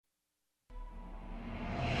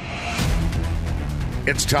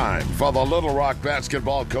It's time for the Little Rock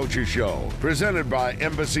Basketball Coaches Show, presented by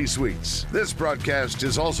Embassy Suites. This broadcast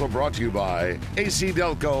is also brought to you by AC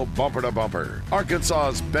Delco Bumper to Bumper,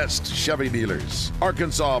 Arkansas's best Chevy dealers,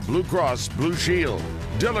 Arkansas Blue Cross Blue Shield,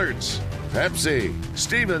 Dillard's, Pepsi,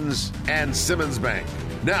 Stevens, and Simmons Bank.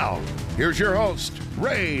 Now, here's your host,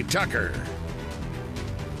 Ray Tucker.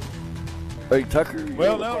 Ray Tucker?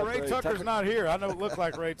 Well, no, Ray Tucker's not here. I know it looked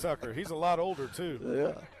like Ray Tucker. He's a lot older, too.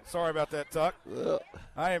 Yeah. Sorry about that, Tuck. Yeah.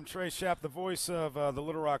 I am Trey Schapp, the voice of the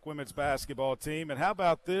Little Rock women's basketball team. And how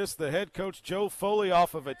about this? The head coach, Joe Foley,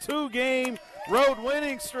 off of a 2-game road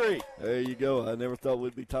winning streak. There you go. I never thought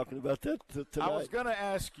we'd be talking about that tonight. I was going to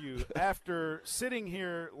ask you, after sitting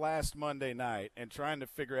here last Monday night and trying to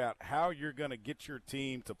figure out how you're going to get your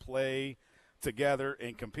team to play together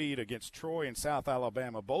and compete against Troy and South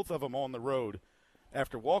Alabama, both of them on the road,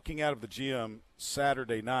 after walking out of the gym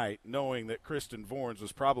Saturday night knowing that Kristen Vorns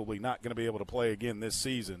was probably not going to be able to play again this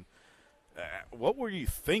season, what were you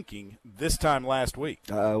thinking this time last week?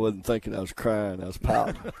 I wasn't thinking. I was crying. I was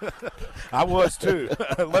pouting. I was too.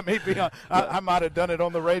 Let me be honest. I might have done it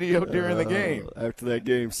on the radio during the game. After that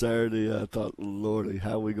game Saturday, I thought, Lordy,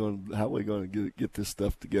 how are we going to get this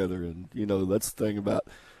stuff together? And, you know, that's the thing about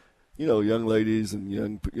 – you know, young ladies and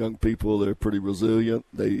young people, they're pretty resilient.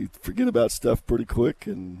 They forget about stuff pretty quick,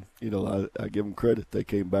 and, you know, I give them credit. They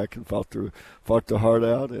came back and fought their heart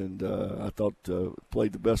out, and I thought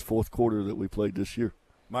played the best fourth quarter that we played this year.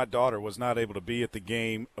 My daughter was not able to be at the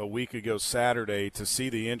game a week ago Saturday to see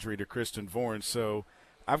the injury to Kristen Vorn, so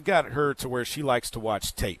I've got her to where she likes to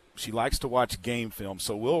watch tape. She likes to watch game film,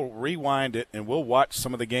 so we'll rewind it and we'll watch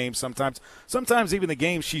some of the games sometimes. Sometimes even the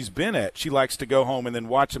games she's been at, she likes to go home and then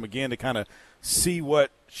watch them again to kind of see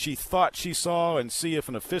what she thought she saw and see if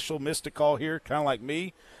an official missed a call here, kind of like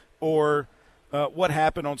me, or what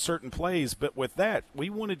happened on certain plays. But with that,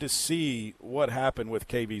 we wanted to see what happened with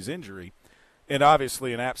KV's injury. And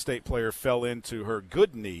obviously an App State player fell into her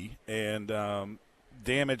good knee and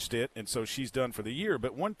damaged it, and so she's done for the year.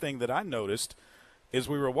 But one thing that I noticed is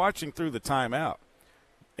we were watching through the timeout.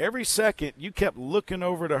 Every second you kept looking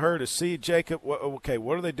over to her to see, Jacob, okay,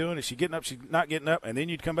 what are they doing? Is she getting up? She's not getting up. And then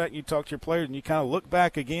you'd come back and you talk to your players and you kind of look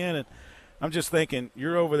back again. And I'm just thinking,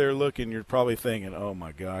 you're over there looking, you're probably thinking, oh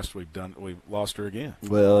my gosh, we've lost her again.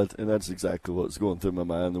 Well, and that's exactly what's going through my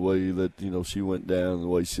mind, the way that, you know, she went down, the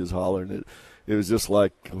way she was hollering. It was just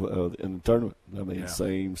like in the tournament. I mean,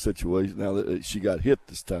 Same situation. Now that she got hit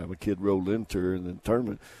this time, a kid rolled into her in the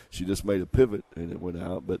tournament. She just made a pivot and it went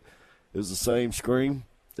out. But it was the same scream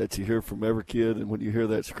that you hear from every kid, and when you hear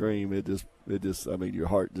that scream, it just, I mean, your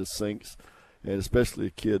heart just sinks. And especially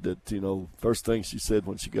a kid that, you know, first thing she said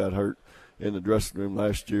when she got hurt in the dressing room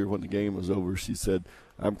last year when the game was over, she said,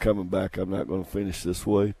 "I'm coming back. I'm not going to finish this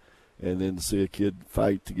way." And then to see a kid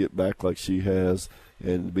fight to get back like she has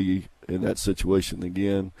and be in that situation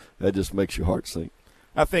again, that just makes your heart sink.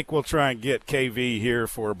 I think we'll try and get KV here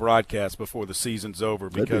for a broadcast before the season's over,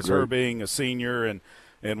 because her being a senior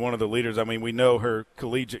and one of the leaders, I mean, we know her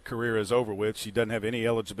collegiate career is over with. She doesn't have any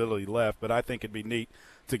eligibility left, but I think it'd be neat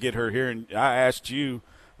to get her here. And I asked you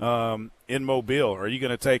in Mobile, are you going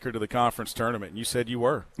to take her to the conference tournament? And you said you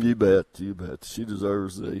were. You bet. She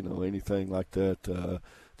deserves, anything like that.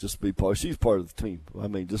 Just be part. She's part of the team. I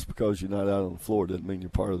mean, just because you're not out on the floor doesn't mean you're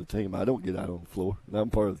part of the team. I don't get out on the floor, and I'm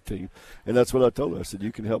part of the team. And that's what I told her. I said,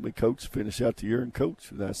 you can help me coach, finish out the year and coach.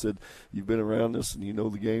 And I said, you've been around this and you know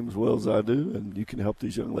the game as well as I do, and you can help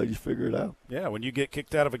these young ladies figure it out. Yeah, when you get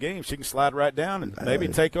kicked out of a game, she can slide right down and maybe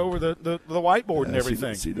take over the whiteboard and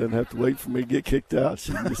everything. She doesn't have to wait for me to get kicked out.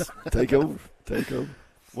 She can just take over.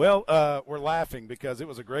 Well, we're laughing because it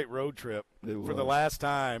was a great road trip for the last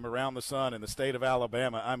time around the sun in the state of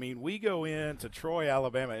Alabama. I mean, we go into Troy,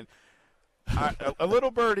 Alabama, and a little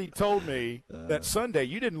birdie told me that Sunday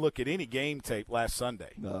you didn't look at any game tape last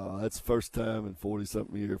Sunday. No, that's the first time in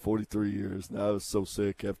 40-something years, 43 years. And I was so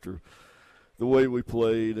sick after the way we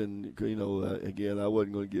played. And, again, I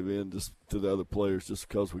wasn't going to give in just to the other players just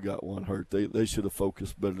because we got one hurt. They should have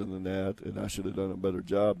focused better than that, and I should have done a better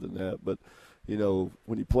job than that. But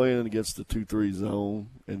when you're playing against the 2-3 zone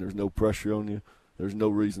and there's no pressure on you, there's no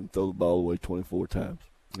reason to throw the ball away 24 times.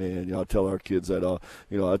 And I tell our kids that,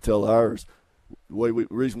 I tell ours, the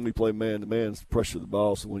reason we play man-to-man is to pressure the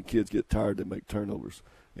ball, so when kids get tired, they make turnovers.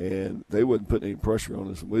 And they wasn't putting any pressure on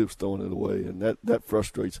us, and we was throwing it away. And that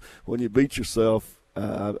frustrates. When you beat yourself,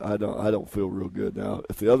 I don't feel real good. Now,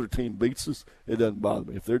 if the other team beats us, it doesn't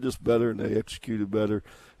bother me. If they're just better and they executed better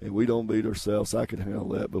and we don't beat ourselves, I can handle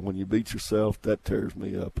that. But when you beat yourself, that tears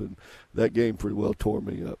me up. And that game pretty well tore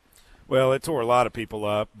me up. Well, it tore a lot of people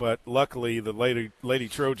up, but luckily the Lady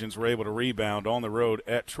Trojans were able to rebound on the road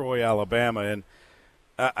at Troy, Alabama. And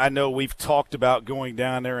I know we've talked about going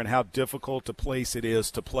down there and how difficult a place it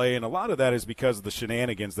is to play, and a lot of that is because of the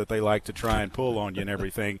shenanigans that they like to try and pull on you and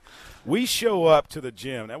everything. We show up to the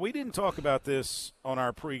gym. Now, we didn't talk about this on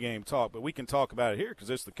our pregame talk, but we can talk about it here because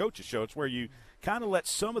it's the coach's show. It's where you kind of let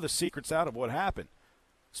some of the secrets out of what happened,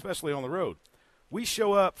 especially on the road. We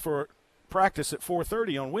show up for practice at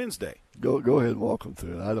 4:30 on Wednesday. Go ahead and walk them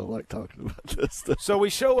through it. I don't like talking about this stuff. So we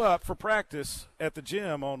show up for practice at the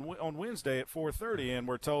gym on Wednesday at 4:30, and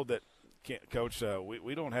we're told that, Coach,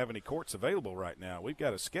 we don't have any courts available right now. We've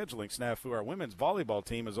got a scheduling snafu. Our women's volleyball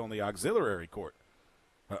team is on the auxiliary court.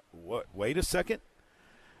 What? Wait a second.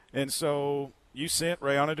 And so you sent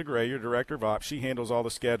Rayana DeGray, your director of ops. She handles all the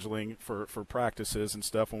scheduling for practices and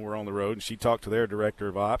stuff when we're on the road, and she talked to their director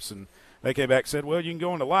of ops, and they came back and said, well, you can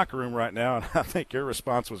go in the locker room right now, and I think your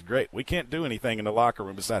response was great. We can't do anything in the locker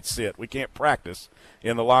room besides sit. We can't practice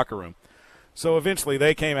in the locker room. So eventually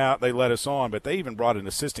they came out, they let us on, but they even brought an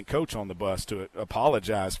assistant coach on the bus to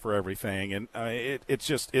apologize for everything. And it's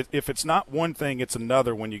just if it's not one thing, it's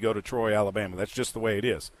another when you go to Troy, Alabama. That's just the way it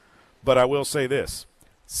is. But I will say this,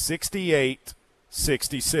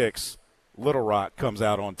 68-66, Little Rock comes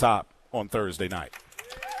out on top on Thursday night.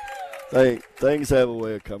 Things have a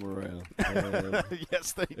way of coming around.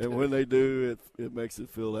 Yes, they do. And when they do, it makes it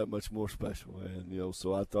feel that much more special. And,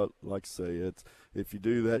 so I thought, like I say, if you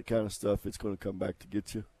do that kind of stuff, it's going to come back to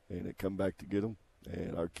get you, and it come back to get them.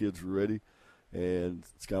 And our kids are ready. And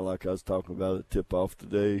it's kind of like I was talking about at tip-off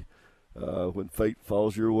today. When fate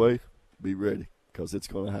falls your way, be ready, because it's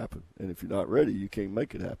going to happen. And if you're not ready, you can't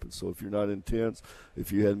make it happen. So if you're not intense,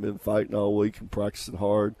 if you hadn't been fighting all week and practicing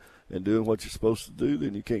hard and doing what you're supposed to do,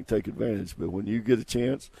 then you can't take advantage. But when you get a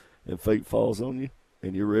chance and fate falls on you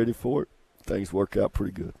and you're ready for it, things work out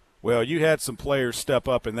pretty good. Well, you had some players step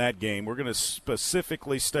up in that game. We're going to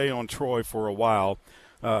specifically stay on Troy for a while.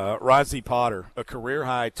 Rozzy Potter, a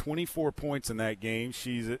career-high 24 points in that game.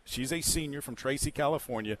 She's a senior from Tracy,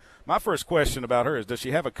 California. My first question about her is, does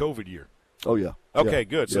she have a COVID year? Oh, yeah. Okay, yeah.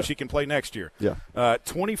 good. So yeah. she can play next year. Yeah.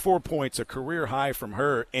 24 points, a career high from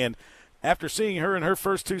her. And after seeing her in her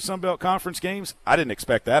first two Sun Belt Conference games, I didn't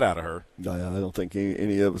expect that out of her. I don't think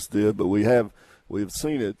any of us did, but we've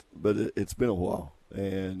seen it, but it's been a while.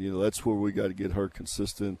 And, that's where we got to get her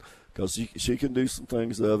consistent, because she can do some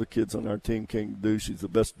things the other kids on our team can't do. She's the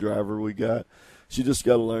best driver we got. She just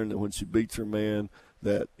got to learn that when she beats her man,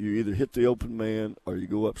 that you either hit the open man or you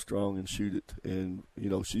go up strong and shoot it. And,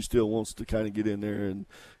 she still wants to kind of get in there and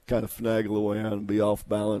kind of finagle around and be off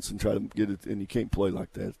balance and try to get it, and you can't play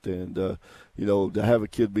like that. And, to have a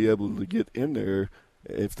kid be able to get in there,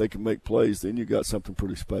 if they can make plays, then you got something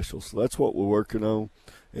pretty special. So that's what we're working on.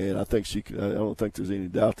 And I think she can. I don't think there's any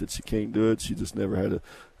doubt that she can't do it. She just never had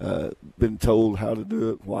been told how to do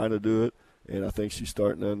it, why to do it. And I think she's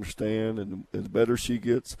starting to understand. And the better she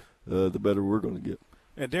gets, the better we're going to get.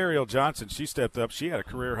 And Darielle Johnson, she stepped up. She had a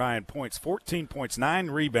career high in points, 14 points,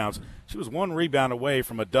 9 rebounds. She was 1 rebound away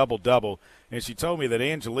from a double-double. And she told me that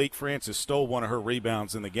Angelique Francis stole one of her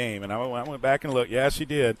rebounds in the game. And I went back and looked. Yeah, she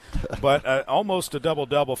did. But almost a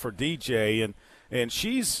double-double for DJ. And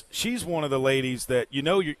she's one of the ladies that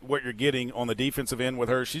what you're getting on the defensive end with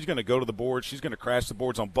her. She's going to go to the board. She's going to crash the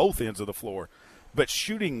boards on both ends of the floor. But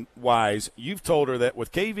shooting-wise, you've told her that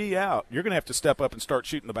with KV out, you're going to have to step up and start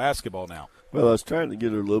shooting the basketball now. Well, I was trying to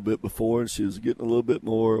get her a little bit before, and she was getting a little bit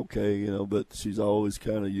more okay, but she's always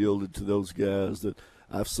kind of yielded to those guys that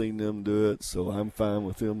I've seen them do it, so I'm fine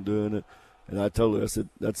with them doing it. And I told her, I said,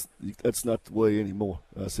 that's not the way anymore.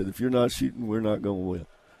 I said, if you're not shooting, we're not going to win.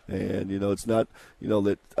 And, it's not,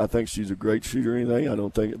 that I think she's a great shooter or anything.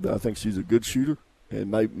 I think she's a good shooter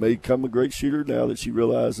and may become a great shooter now that she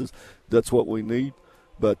realizes that's what we need.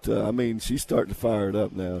 But, she's starting to fire it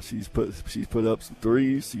up now. She's put up some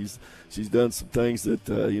threes. She's done some things that,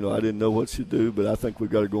 I didn't know what she'd do, but I think we've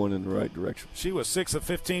got her going in the right direction. She was 6 of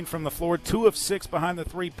 15 from the floor, 2 of 6 behind the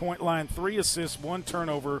three-point line, 3 assists, 1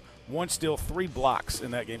 turnover, 1 steal, 3 blocks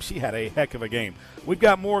in that game. She had a heck of a game. We've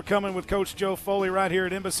got more coming with Coach Joe Foley right here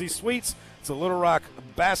at Embassy Suites. It's a Little Rock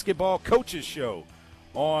Basketball Coaches Show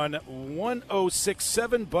on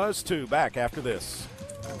 106.7 Buzz 2. Back after this.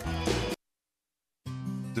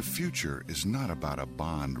 The future is not about a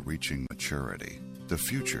bond reaching maturity. The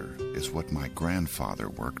future is what my grandfather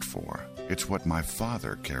worked for. It's what my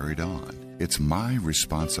father carried on. It's my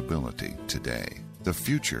responsibility today. The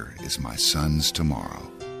future is my son's tomorrow.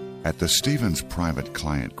 At the Stevens Private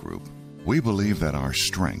Client Group, we believe that our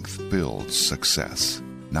strength builds success,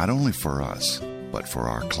 not only for us, but for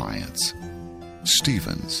our clients.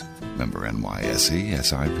 Stevens, member NYSE,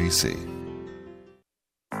 SIPC.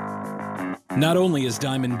 Not only is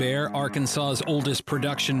Diamond Bear Arkansas's oldest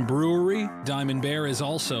production brewery, Diamond Bear is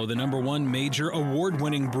also the #1 major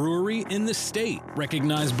award-winning brewery in the state,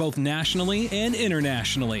 recognized both nationally and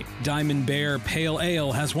internationally. Diamond Bear Pale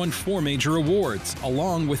Ale has won 4 major awards,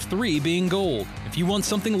 along with 3 being gold. If you want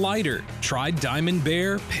something lighter, try Diamond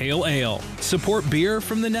Bear Pale Ale. Support beer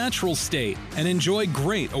from the natural state and enjoy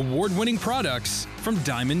great award-winning products from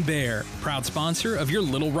Diamond Bear, proud sponsor of your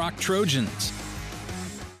Little Rock Trojans.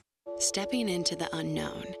 Stepping into the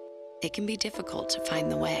unknown, it can be difficult to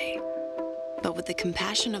find the way. But with the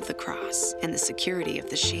compassion of the cross and the security of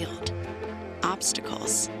the shield,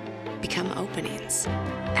 obstacles become openings.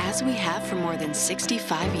 As we have for more than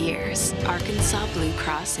 65 years, Arkansas Blue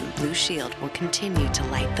Cross and Blue Shield will continue to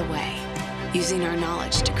light the way, using our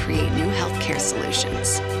knowledge to create new healthcare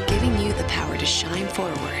solutions, giving you the power to shine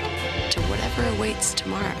forward to whatever awaits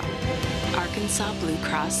tomorrow. Arkansas Blue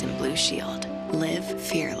Cross and Blue Shield. Live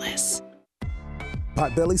fearless.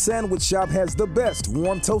 Potbelly Sandwich Shop has the best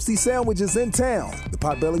warm toasty sandwiches in town. The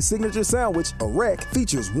Potbelly Signature Sandwich, a wreck,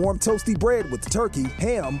 features warm toasty bread with turkey,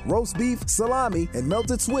 ham, roast beef, salami, and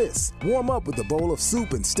melted Swiss. Warm up with a bowl of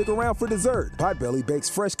soup and stick around for dessert. Potbelly bakes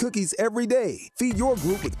fresh cookies every day. Feed your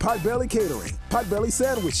group with Potbelly Catering. Potbelly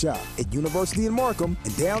Sandwich Shop at University in Markham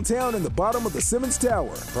and downtown in the bottom of the Simmons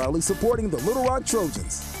Tower. Proudly supporting the Little Rock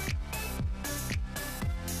Trojans.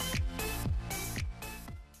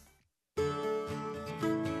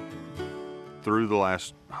 Through the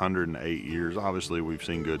last 108 years, obviously we've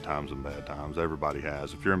seen good times and bad times. Everybody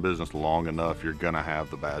has. If you're in business long enough, you're going to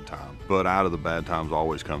have the bad times. But out of the bad times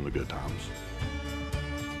always come the good times.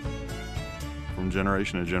 From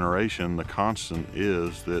generation to generation, the constant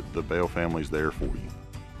is that the Bale family's there for you.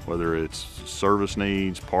 Whether it's service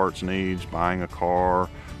needs, parts needs, buying a car,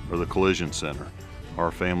 or the collision center,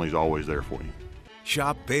 our family's always there for you.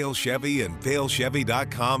 Shop Bale Chevy and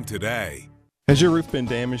BaleChevy.com today. Has your roof been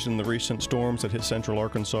damaged in the recent storms that hit Central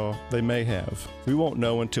Arkansas? They may have. We won't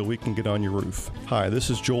know until we can get on your roof. Hi, this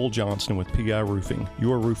is Joel Johnston with PI Roofing,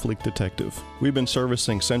 your roof leak detective. We've been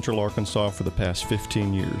servicing Central Arkansas for the past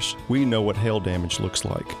 15 years. We know what hail damage looks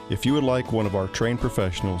like. If you would like one of our trained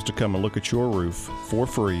professionals to come and look at your roof for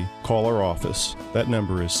free, call our office. That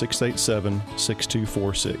number is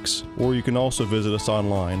 687-6246. Or you can also visit us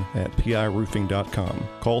online at piroofing.com.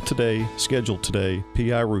 Call today, schedule today,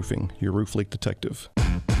 PI Roofing, your roof leak detective.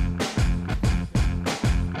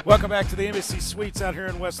 Welcome back to the Embassy Suites out here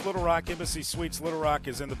in West Little Rock. Embassy Suites Little Rock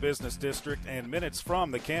is in the business district and minutes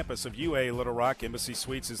from the campus of UA Little Rock. Embassy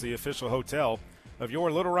Suites is the official hotel of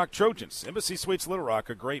your Little Rock Trojans. Embassy Suites Little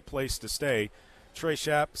Rock, a great place to stay. Trey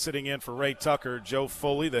Schapp sitting in for Ray Tucker. Joe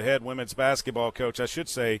Foley, the head women's basketball coach, I should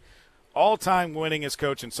say, all-time winningest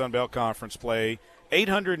coach in Sun Belt Conference play.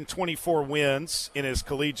 824 wins in his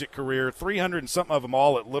collegiate career, 300 and something of them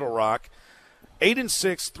all at Little Rock.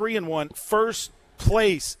 8-6, 3-1, first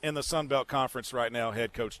place in the Sun Belt Conference right now,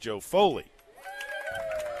 head coach Joe Foley.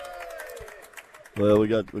 Well, we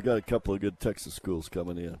got a couple of good Texas schools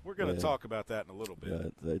coming in. We're going to talk about that in a little bit. Yeah,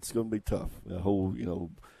 it's going to be tough.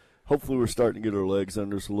 Hopefully we're starting to get our legs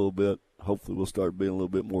under us a little bit. Hopefully we'll start being a little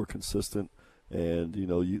bit more consistent. And,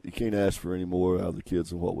 you can't ask for any more out of the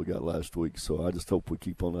kids than what we got last week. So I just hope we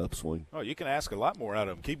keep on the upswing. Oh, you can ask a lot more out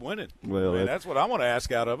of them. Keep winning. Well, that's what I want to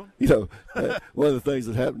ask out of them. One of the things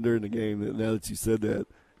that happened during the game, now that you said that,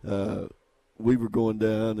 we were going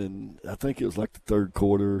down, and I think it was like the third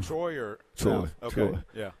quarter. Troy. Okay. Troy.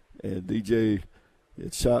 Yeah. And DJ,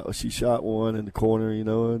 she shot one in the corner,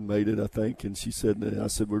 and made it, I think. And she said, I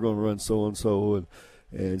said, we're going to run so-and-so.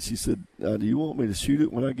 And she said, do you want me to shoot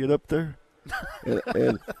it when I get up there?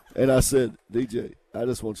 and I said, DJ, I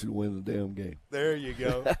just want you to win the damn game. There you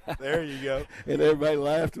go. And everybody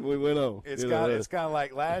laughed, and we went on. It's kind of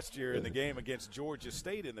like last year in the game against Georgia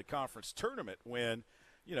State in the conference tournament when,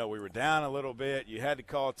 we were down a little bit. You had to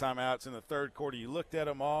call timeouts in the third quarter. You looked at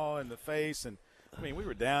them all in the face, and, we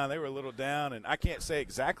were down. They were a little down, and I can't say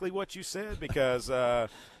exactly what you said because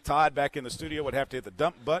Todd back in the studio would have to hit the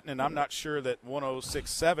dump button, and I'm not sure that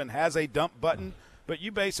 106.7 has a dump button. But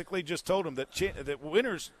you basically just told them that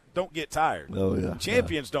winners don't get tired. Oh, yeah.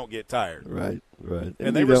 Champions don't get tired. Right.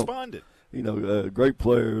 And they responded. Great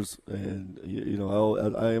players, and,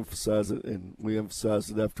 I emphasize it, and we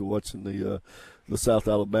emphasized it after watching the South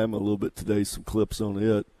Alabama a little bit today, some clips on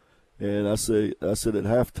it. And I said at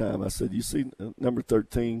halftime, I said, you see number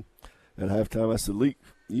 13 at halftime, I said, Leak,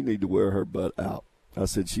 you need to wear her butt out. I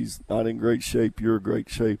said, she's not in great shape. You're in great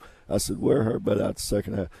shape. I said, wear her butt out the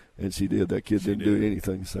second half. And she did. That kid didn't do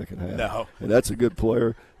anything the second half. No. And that's a good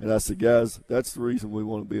player. And I said, guys, that's the reason we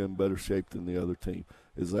want to be in better shape than the other team.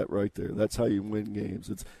 is that right there. That's how you win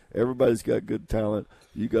games. Everybody's got good talent.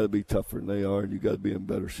 You got to be tougher than they are, and you got to be in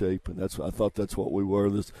better shape. And I thought that's what we were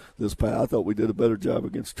this past. I thought we did a better job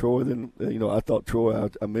against Troy than I thought Troy.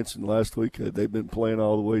 I mentioned last week they've been playing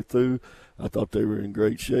all the way through. I thought they were in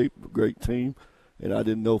great shape, great team, and I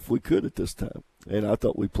didn't know if we could at this time. And I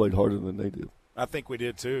thought we played harder than they did. I think we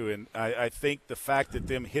did too, and I think the fact that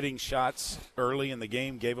them hitting shots early in the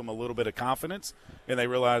game gave them a little bit of confidence, and they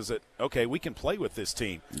realized that, okay, we can play with this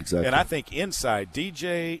team. Exactly. And I think inside,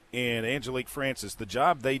 DJ and Angelique Francis, the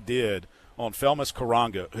job they did on Felmis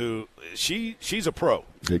Karanga, who she's a pro.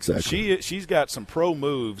 Exactly. She's got some pro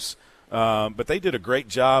moves, but they did a great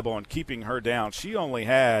job on keeping her down. She only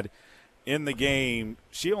had – in the game,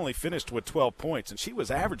 she only finished with 12 points, and she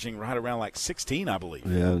was averaging right around like 16, I believe.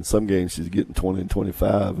 Yeah, in some games she's getting 20 and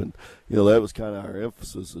 25, and that was kind of our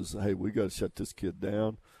emphasis is, hey, we got to shut this kid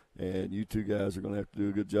down, and you two guys are going to have to do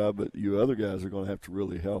a good job, but you other guys are going to have to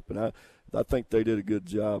really help. And I think they did a good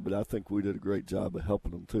job, but I think we did a great job of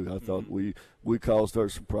helping them too. I thought we caused her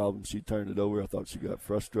some problems. She turned it over. I thought she got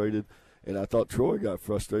frustrated, and I thought Troy got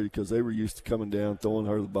frustrated because they were used to coming down, throwing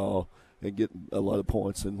her the ball, and getting a lot of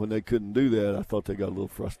points. And when they couldn't do that, I thought they got a little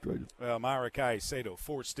frustrated. Well, Myra Caicedo,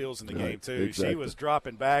 4 steals in the game, too. Exactly. She was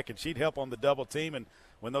dropping back, and she'd help on the double team. And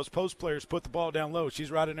when those post players put the ball down low,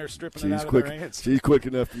 she's right in there stripping it out of their hands. She's quick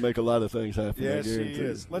enough to make a lot of things happen. Yes, she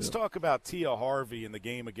is. Let's talk about Tia Harvey in the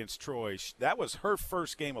game against Troy. That was her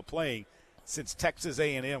first game of playing since Texas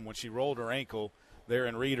A&M when she rolled her ankle there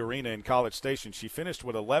in Reed Arena in College Station. She finished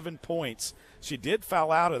with 11 points. She did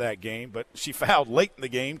foul out of that game, but she fouled late in the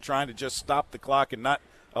game trying to just stop the clock and not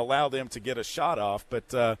allow them to get a shot off.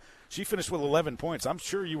 But she finished with 11 points. I'm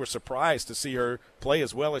sure you were surprised to see her play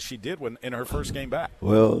as well as she did in her first game back.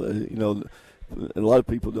 Well, a lot of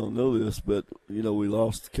people don't know this, but, we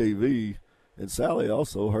lost KV, and Sally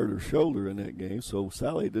also hurt her shoulder in that game. So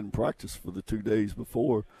Sally didn't practice for the 2 days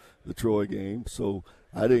before the Troy game. So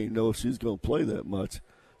I didn't know if she was going to play that much.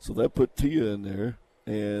 So that put Tia in there,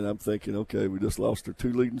 and I'm thinking, okay, we just lost our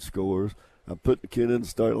 2 leading scorers. I put the kid in the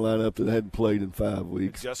starting lineup that hadn't played in 5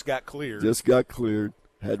 weeks. Just got cleared.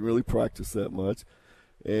 Hadn't really practiced that much.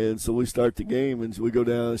 And so we start the game, and we go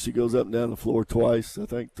down, and she goes up and down the floor twice, I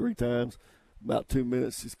think 3 times. About 2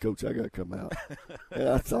 minutes, she says, Coach, I got to come out. And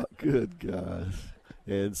I thought, good guys.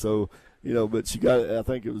 And so, but she got, I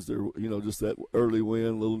think it was their, just that early win,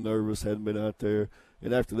 a little nervous, hadn't been out there.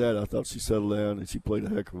 And after that, I thought she settled down and she played a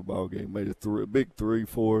heck of a ball game. Made a big 3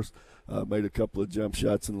 for us. Made a couple of jump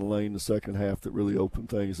shots in the lane the second half that really opened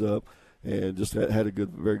things up. And just had a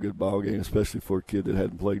very good ball game, especially for a kid that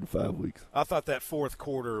hadn't played in 5 weeks. I thought that fourth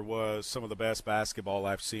quarter was some of the best basketball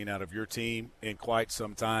I've seen out of your team in quite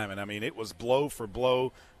some time. And, I mean, it was blow for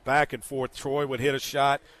blow, back and forth. Troy would hit a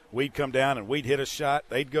shot. We'd come down and we'd hit a shot.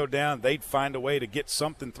 They'd go down. They'd find a way to get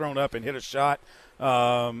something thrown up and hit a shot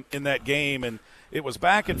in that game. And it was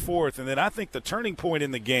back and forth. And then I think the turning point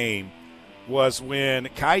in the game was when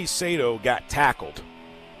Caicedo got tackled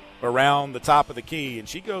around the top of the key, and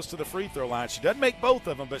she goes to the free throw line. She doesn't make both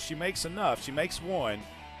of them, but she makes enough. She makes one,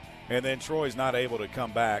 and then Troy's not able to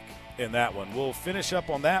come back in that one. We'll finish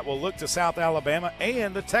up on that. We'll look to South Alabama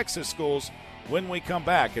and the Texas schools when we come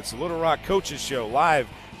back. It's the Little Rock Coaches Show live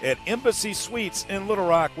at Embassy Suites in Little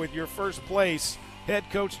Rock with your first place head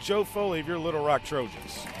coach Joe Foley of your Little Rock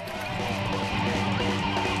Trojans.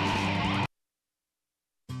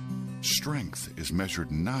 Strength is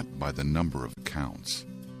measured not by the number of counts.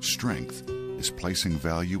 Strength is placing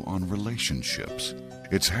value on relationships.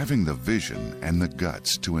 It's having the vision and the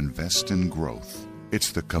guts to invest in growth.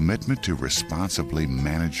 It's the commitment to responsibly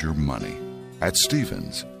manage your money. At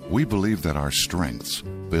Stephens, we believe that our strengths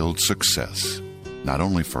build success, not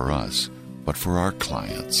only for us, but for our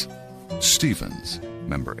clients. Stephens,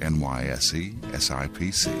 member NYSE,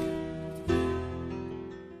 SIPC.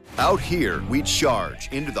 Out here, we charge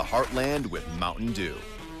into the heartland with Mountain Dew.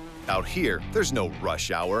 Out here, there's no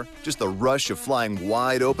rush hour, just the rush of flying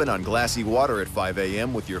wide open on glassy water at 5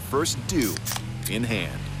 a.m. with your first dew in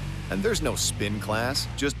hand. And there's no spin class,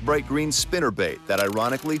 just bright green spinnerbait that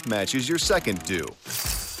ironically matches your second dew.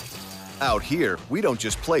 Out here, we don't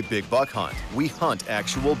just play big buck hunt, we hunt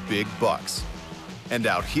actual big bucks. And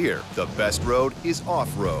out here, the best road is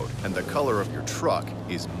off-road, and the color of your truck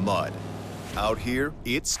is mud. Out here,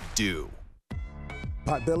 it's dew.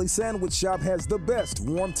 Potbelly Sandwich Shop has the best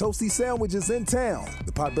warm toasty sandwiches in town.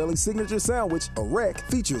 The Potbelly Signature Sandwich, a wreck,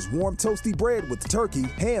 features warm toasty bread with turkey,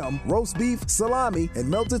 ham, roast beef, salami, and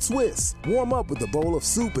melted Swiss. Warm up with a bowl of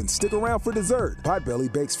soup and stick around for dessert.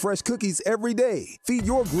 Potbelly bakes fresh cookies every day. Feed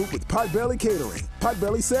your group with Potbelly Catering.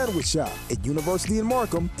 Potbelly Sandwich Shop at University in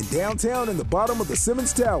Markham and downtown in the bottom of the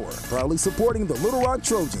Simmons Tower. Proudly supporting the Little Rock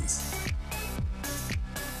Trojans.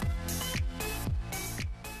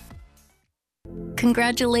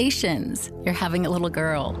 Congratulations, you're having a little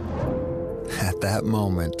girl. At that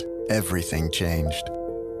moment, everything changed.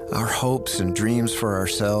 Our hopes and dreams for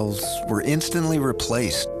ourselves were instantly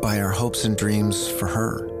replaced by our hopes and dreams for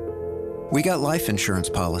her. We got life insurance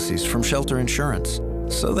policies from Shelter Insurance,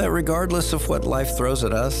 so that regardless of what life throws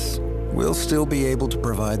at us, we'll still be able to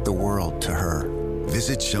provide the world to her.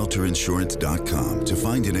 Visit shelterinsurance.com to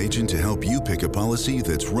find an agent to help you pick a policy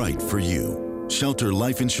that's right for you. Shelter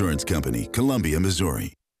Life Insurance Company, Columbia,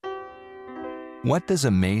 Missouri. What does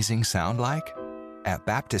amazing sound like? At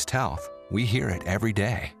Baptist Health, we hear it every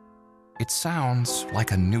day. It sounds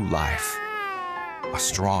like a new life, a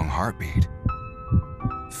strong heartbeat,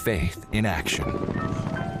 faith in action,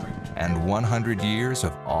 and 100 years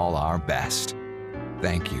of all our best.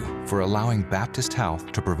 Thank you for allowing Baptist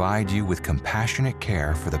Health to provide you with compassionate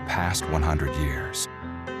care for the past 100 years.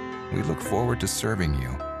 We look forward to serving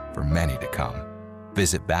you for many to come.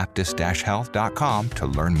 Visit Baptist-Health.com to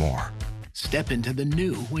learn more. Step into the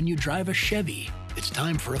new when you drive a Chevy. It's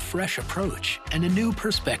time for a fresh approach and a new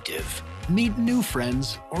perspective. Meet new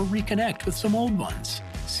friends or reconnect with some old ones.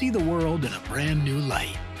 See the world in a brand new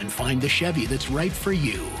light and find the Chevy that's right for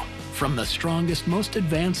you. From the strongest, most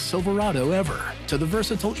advanced Silverado ever to the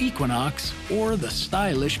versatile Equinox or the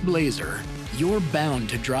stylish Blazer, you're bound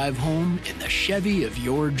to drive home in the Chevy of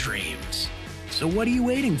your dreams. So what are you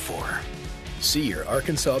waiting for? See your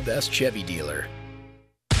Arkansas Best Chevy dealer.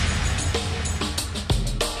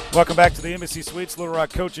 Welcome back to the Embassy Suites Little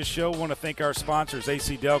Rock Coaches Show. Want to thank our sponsors,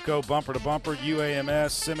 AC Delco, Bumper to Bumper,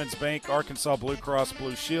 UAMS, Simmons Bank, Arkansas Blue Cross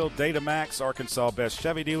Blue Shield, Datamax, Arkansas Best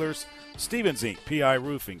Chevy Dealers, Stevens Inc., PI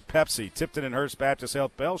Roofing, Pepsi, Tipton and Hurst Baptist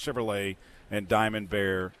Health, Bell Chevrolet, and Diamond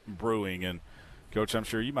Bear Brewing. And Coach, I'm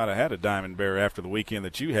sure you might have had a Diamond Bear after the weekend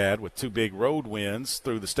that you had with 2 big road wins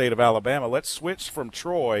through the state of Alabama. Let's switch from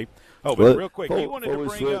Troy. Oh, but real quick, you wanted to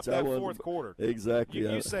bring up that fourth quarter. Exactly.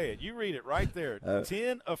 You say it. You read it right there.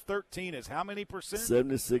 10 of 13 is how many percent?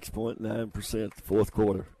 76.9% the fourth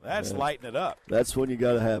quarter. That's lighting it up. That's when you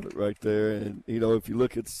got to have it right there. And, you know, if you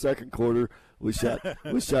look at the second quarter, we shot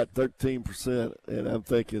 13%, and I'm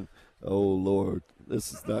thinking, oh, Lord,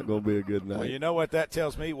 this is not going to be a good night. Well, you know what that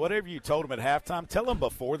tells me? Whatever you told them at halftime, tell them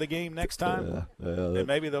before the game next time, and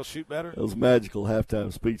maybe they'll shoot better. Those magical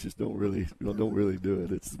halftime speeches don't really do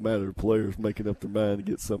it. It's a matter of players making up their mind to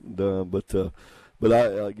get something done. But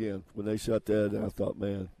I again, when they shot that, I thought,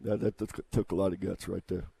 man, that took a lot of guts right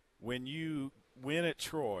there. When you win at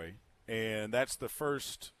Troy, and that's the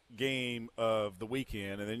first game of the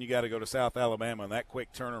weekend, and then you got to go to South Alabama and that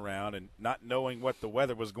quick turnaround, and not knowing what the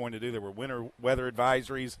weather was going to do. There were winter weather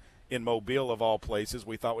advisories in Mobile of all places.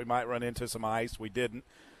 We thought we might run into some ice. We didn't,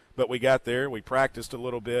 but we got there. We practiced a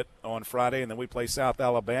little bit on Friday, and then we play South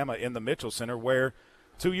Alabama in the Mitchell Center, where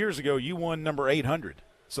 2 years ago you won number 800.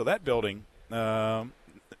 So that building,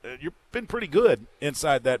 you've been pretty good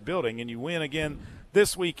inside that building, and you win again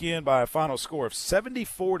this weekend by a final score of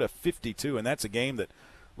 74-52, and that's a game that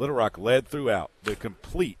Little Rock led throughout the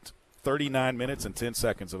complete 39 minutes and 10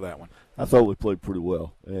 seconds of that one. I thought we played pretty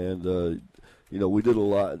well, and you know, we did a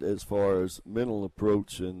lot as far as mental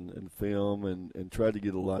approach and film, and tried to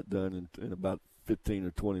get a lot done in about 15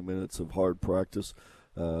 or 20 minutes of hard practice.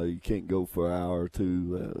 You can't go for an hour or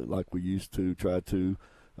two like we used to try to.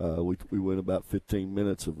 We went about 15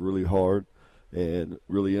 minutes of really hard and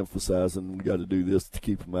really emphasizing we got to do this to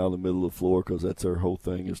keep them out of the middle of the floor, because that's our whole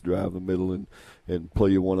thing, is drive the middle and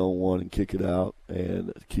play you one-on-one and kick it out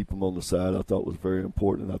and keep them on the side. I thought was very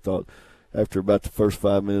important. I thought after about the first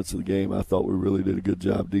 5 minutes of the game, I thought we really did a good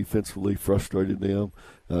job defensively, frustrated them,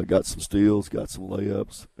 got some steals, got some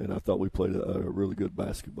layups, and I thought we played a really good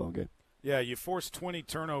basketball game. Yeah, you forced 20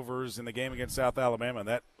 turnovers in the game against South Alabama, and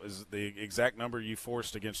that is the exact number you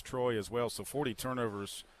forced against Troy as well, so 40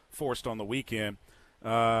 turnovers forced on the weekend.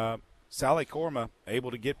 Sally Korma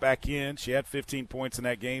able to get back in. She had 15 points in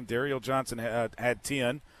that game. Daryl Johnson had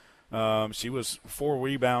 10. She was 4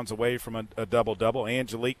 rebounds away from a double-double.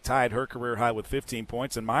 Angelique tied her career high with 15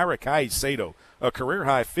 points. And Myra Caicedo, a career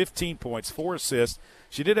high 15 points, 4 assists.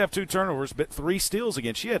 She did have 2 turnovers, but 3 steals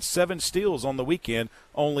again. She had 7 steals on the weekend,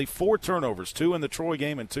 only 4 turnovers, 2 in the Troy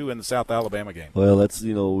game and 2 in the South Alabama game. Well, that's,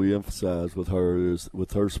 you know, we emphasize with her is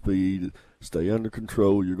with her speed, stay under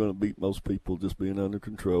control. You're going to beat most people just being under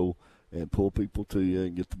control and pull people to you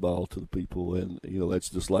and get the ball to the people. And, that's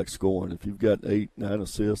just like scoring. If you've got 8, 9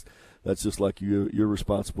 assists, that's just like you're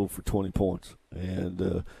responsible for 20 points.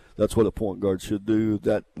 And that's what a point guard should do.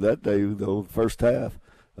 That day, though, first half,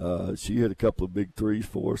 she hit a couple of big threes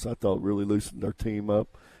for us. I thought really loosened our team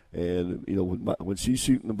up. And, when she's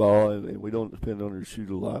shooting the ball, and we don't depend on her to shoot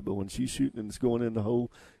a lot, but when she's shooting and it's going in the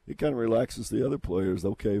hole, it kind of relaxes the other players.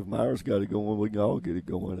 Okay, if Myra's got it going, we can all get it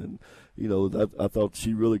going. And, I thought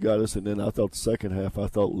she really got us. And then I thought the second half, I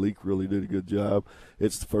thought Leak really did a good job.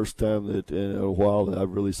 It's the first time that in a while that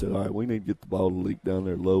I've really said, all right, we need to get the ball to Leak down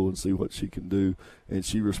there low and see what she can do. And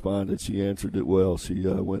she responded. She answered it well. She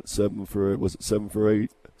went 7 for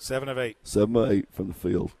 8? 7 of 8. 7 of 8 from the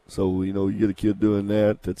field. So, you get a kid doing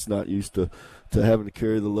that's not used to having to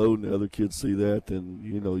carry the load, and the other kids see that, and,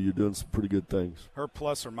 you're doing some pretty good things. Her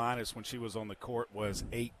plus or minus when she was on the court was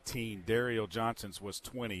 18. Daryl Johnson's was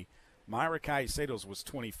 20. Myra Caicedo's was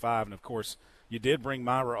 25. And, of course, you did bring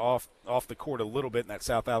Myra off the court a little bit in that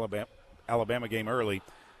South Alabama game early.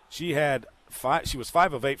 She was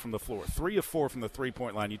 5 of 8 from the floor, 3 of 4 from the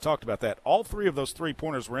three-point line. You talked about that. All 3 of those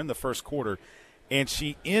three-pointers were in the first quarter. And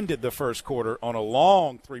she ended the first quarter on a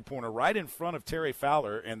long three-pointer right in front of Terry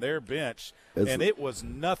Fowler and their bench, and it was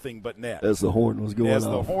nothing but net. As the horn was going off. As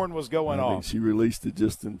the horn was going off. She released it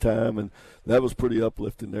just in time, and that was pretty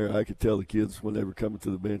uplifting there. I could tell the kids when they were coming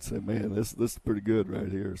to the bench, say, man, this is pretty good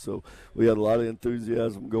right here. So we had a lot of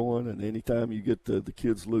enthusiasm going, and anytime you get the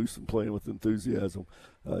kids loose and playing with enthusiasm,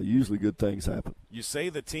 usually good things happen. You say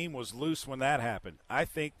the team was loose when that happened. I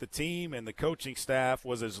think the team and the coaching staff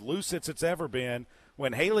was as loose as it's ever been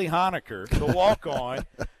when Haley Honecker, the walk-on,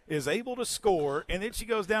 is able to score, and then she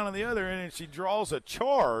goes down on the other end and she draws a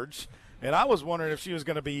charge. And I was wondering if she was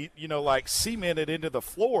going to be, cemented into the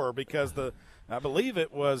floor because I believe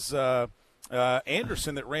it was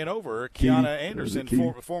Anderson that ran over her, Kiana Anderson,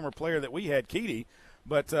 former player that we had, Keedy.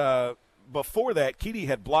 But before that, Keedy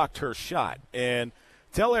had blocked her shot. And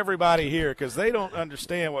tell everybody here, because they don't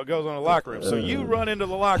understand what goes on in the locker room. So you run into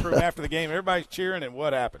the locker room after the game, everybody's cheering, and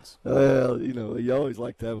what happens? Well, you always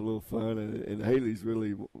like to have a little fun, and Haley's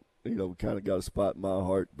really, kind of got a spot in my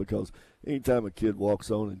heart because anytime a kid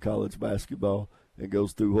walks on in college basketball and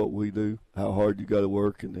goes through what we do, how hard you got to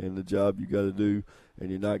work and the job you got to do, and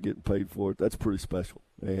you're not getting paid for it, that's pretty special.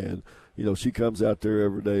 And, she comes out there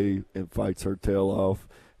every day and fights her tail off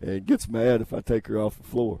and gets mad if I take her off the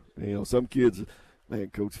floor. Some kids – man,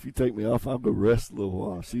 Coach, if you take me off, I'll go rest a little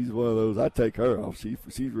while. She's one of those. I take her off.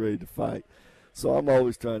 She's ready to fight. So I'm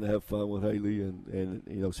always trying to have fun with Haley, and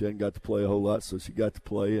she hadn't got to play a whole lot, so she got to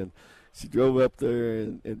play. And she drove up there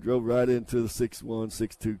and drove right into the 6'1",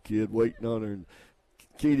 6'2" kid waiting on her, and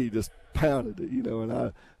Keedy just pounded it, and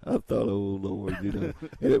I thought, oh, Lord, and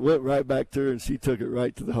it went right back to her, and she took it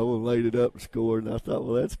right to the hole and laid it up and scored. And I thought,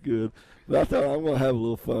 well, that's good. But I thought I'm going to have a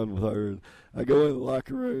little fun with her. And I go in the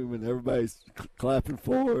locker room, and everybody's clapping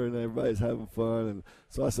for her, and everybody's having fun. And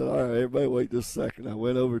so I said, all right, everybody wait just a second. I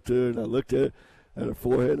went over to her, and I looked at her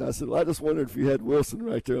forehead, and I said, well, I just wondered if you had Wilson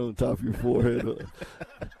right there on the top of your forehead.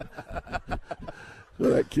 So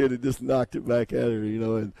that kid had just knocked it back at her,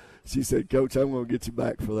 and she said, Coach, I'm going to get you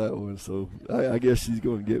back for that one. So I guess she's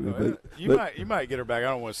going to get me. But you might get her back. I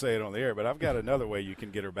don't want to say it on the air, but I've got another way you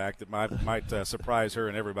can get her back that might surprise her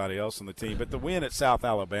and everybody else on the team. But the win at South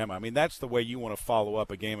Alabama, that's the way you want to follow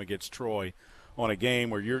up a game against Troy, on a game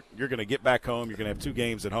where you're going to get back home. You're going to have 2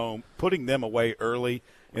 games at home. Putting them away early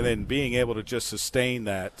and then being able to just sustain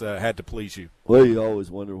that had to please you. Well, you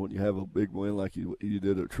always wonder when you have a big win like you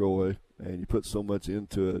did at Troy and you put so much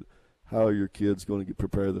into it, how are your kids going to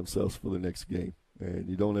prepare themselves for the next game? And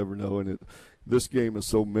you don't ever know. And this game is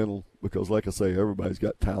so mental because, like I say, everybody's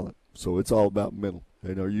got talent. So it's all about mental.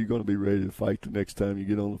 And are you going to be ready to fight the next time you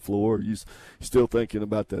get on the floor? Or are you still thinking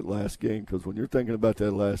about that last game? Because when you're thinking about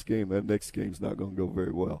that last game, that next game's not going to go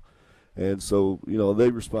very well. And so,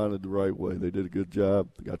 they responded the right way. They did a good job.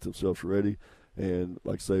 They got themselves ready. And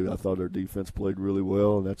like I say, I thought our defense played really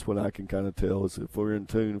well, and that's what I can kind of tell is if we're in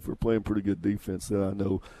tune, if we're playing pretty good defense, then I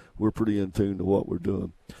know we're pretty in tune to what we're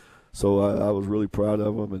doing. So I was really proud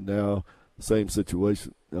of them, and now the same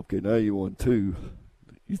situation. Okay, now you won 2.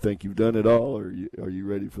 You think you've done it all, or are you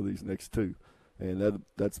ready for these next 2? And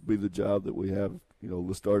that's be the job that we have.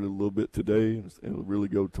 Let's start it a little bit today, and it'll really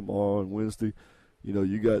go tomorrow and Wednesday.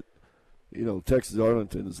 You got – Texas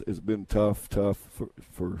Arlington has been tough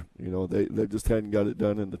for they just hadn't got it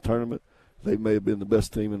done in the tournament. They may have been the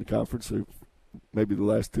best team in the conference maybe the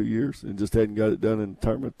last 2 years and just hadn't got it done in the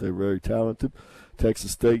tournament. They're very talented.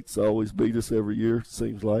 Texas State's always beat us every year, it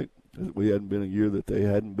seems like. We hadn't been a year that they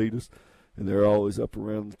hadn't beat us. and they're always up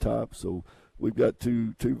around the top. So we've got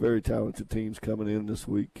two very talented teams coming in this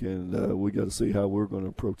week, and we got to see how we're going to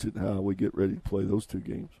approach it and how we get ready to play those two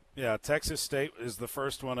games. Yeah, Texas State is the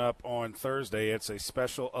first one up on Thursday. It's a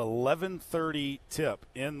special 11:30 tip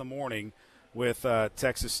in the morning with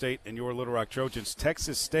Texas State and your Little Rock Trojans.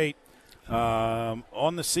 Texas State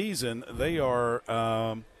on the season, they are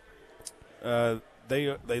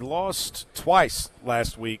they lost twice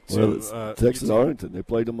last week to Texas Arlington. They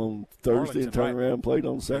played them on Thursday and turned around and played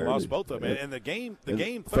on Saturday. They lost both of them. And the game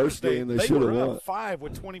Thursday, Thursday, they were won. up 5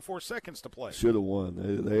 with 24 seconds to play. Should have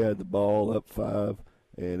won. They had the ball up 5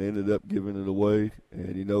 and ended up giving it away.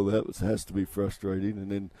 And, that has to be frustrating.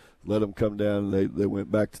 And then let them come down. And they went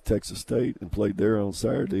back to Texas State and played there on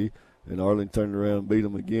Saturday. And Arlington turned around and beat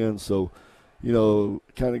them again. So,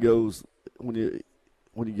 kind of goes when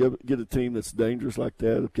you get a team that's dangerous like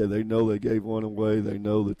that, okay, they know they gave one away. They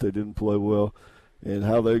know that they didn't play well. And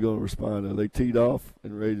how they're going to respond. Are they teed off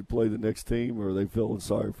and ready to play the next team, or are they feeling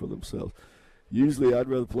sorry for themselves? Usually I'd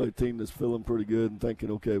rather play a team that's feeling pretty good and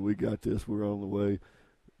thinking, okay, we got this, we're on the way.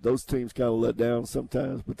 Those teams kind of let down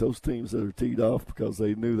sometimes, but those teams that are teed off because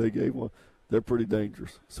they knew they gave one, they're pretty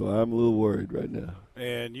dangerous. So I'm a little worried right now.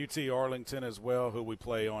 And UT Arlington as well, who we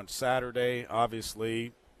play on Saturday,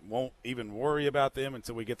 obviously won't even worry about them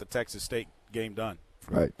until we get the Texas State game done.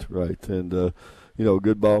 Right. And,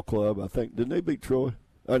 good ball club. I think, didn't they beat Troy?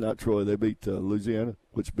 Not Troy. They beat Louisiana,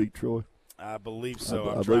 which beat Troy. I believe so.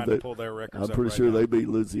 I'm trying to pull their records up. I'm pretty sure they beat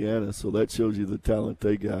Louisiana, so that shows you the talent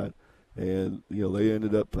they got. And, they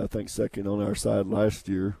ended up, I think, second on our side last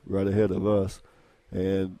year, right ahead of us.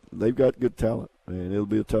 And they've got good talent, and it'll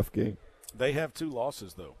be a tough game. They have 2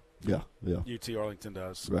 losses, though. Yeah. UT Arlington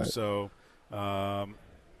does. Right. So, for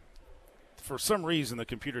some reason, the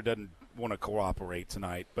computer doesn't want to cooperate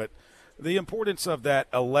tonight. But the importance of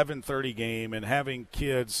that 11:30 game and having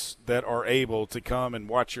kids that are able to come and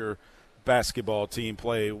watch your basketball team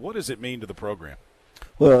play, what does it mean to the program?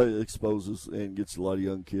 Well, it exposes and gets a lot of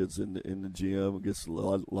young kids in the gym. It gets a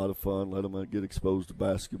lot of fun. Let them get exposed to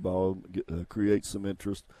basketball, create some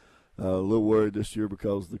interest. A little worried this year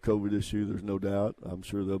because of the COVID issue, there's no doubt. I'm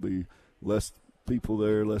sure there'll be less people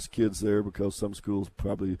there, less kids there because some schools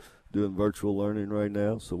probably doing virtual learning right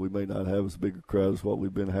now, so we may not have as big a crowd as what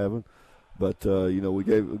we've been having. But, we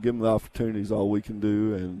give them the opportunities, all we can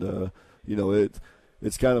do. And,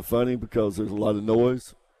 it's kind of funny because there's a lot of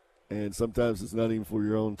noise. And sometimes it's not even for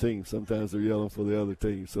your own team. Sometimes they're yelling for the other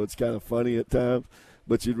team. So it's kind of funny at times.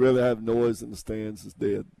 But you'd rather have noise in the stands is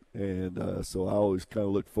dead. And so I always kind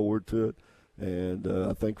of look forward to it. And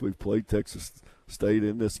I think we've played Texas State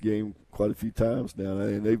in this game quite a few times now,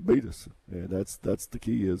 and they've beat us. And that's the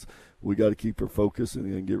key is we got to keep our focus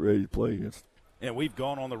and get ready to play against them. And we've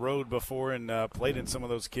gone on the road before and played in some of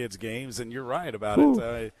those kids' games, and you're right about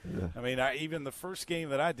it. I mean, even the first game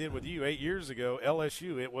that I did with you 8 years ago,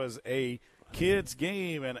 LSU, it was a kids'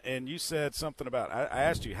 game, and you said something about – I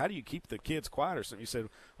asked you, how do you keep the kids quiet or something? You said,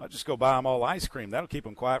 I'll just go buy them all ice cream. That'll keep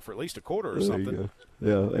them quiet for at least a quarter or something.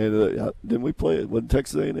 Yeah, and didn't we play it? Wasn't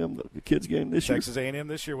Texas A&M the kids' game this year? Texas A&M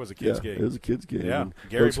this year was a kids' game. It was a kids' game. Yeah, and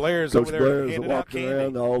Gary Blair's over there handing out walking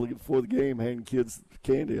candy. around before the game, handing kids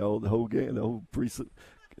candy the whole game, the whole precinct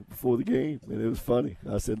before the game, and it was funny.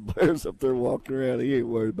 I said, Blair's up there walking around. He ain't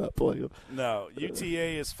worried about playing. No,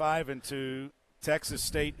 UTA is 5-2. Texas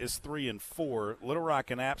State is 3-4. Little Rock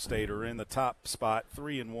and App State are in the top spot,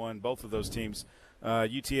 3-1. Both of those teams.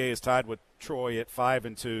 UTA is tied with Troy at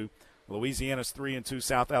 5-2. Louisiana's 3-2.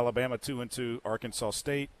 South Alabama 2-2. Arkansas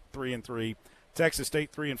State 3-3. Texas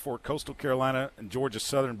State 3-4. Coastal Carolina and Georgia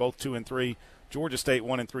Southern both 2-3. Georgia State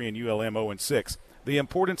 1-3 and ULM 0-6. The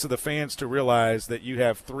importance of the fans to realize that you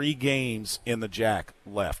have 3 games in the Jack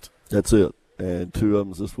left. That's it, and 2 of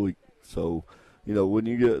them this week. So, when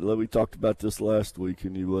you get – we talked about this last week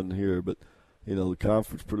and you wasn't here, but, the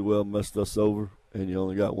conference pretty well messed us over, and you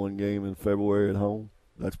only got 1 game in February at home.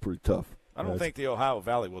 That's pretty tough. I don't think the Ohio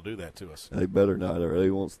Valley will do that to us. They better not, or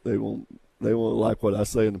they won't like what I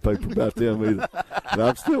say in the paper about them either. And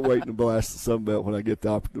I'm still waiting to blast the Sun Belt when I get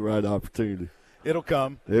the right opportunity. It'll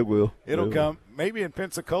come. It will. It'll come. Maybe in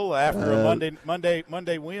Pensacola after a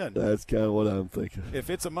Monday win. That's kind of what I'm thinking. If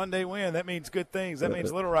it's a Monday win, that means good things. That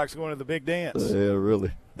means Little Rock's going to the big dance. Yeah,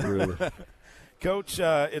 really. Coach,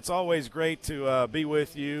 it's always great to be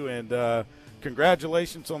with you, and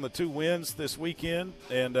congratulations on the 2 wins this weekend,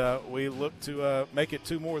 and we look to make it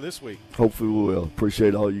 2 more this week. Hopefully we will.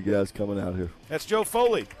 Appreciate all you guys coming out here. That's Joe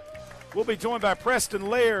Foley. We'll be joined by Preston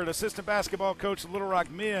Laird, assistant basketball coach of Little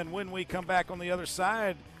Rock men, when we come back on the other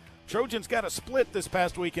side. Trojans got a split this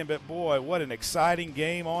past weekend, but, boy, what an exciting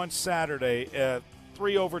game on Saturday.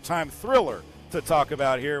 3 overtime thriller to talk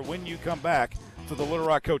about here when you come back to the Little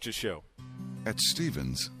Rock Coaches Show. At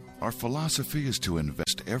Stevens, our philosophy is to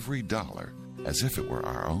invest every dollar as if it were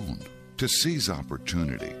our own, to seize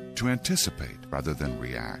opportunity, to anticipate rather than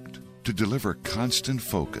react, to deliver constant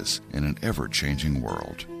focus in an ever-changing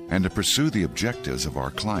world, and to pursue the objectives of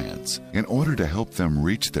our clients in order to help them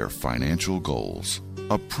reach their financial goals.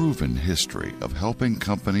 A proven history of helping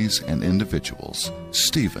companies and individuals.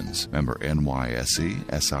 Stevens, member NYSE,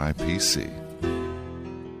 SIPC.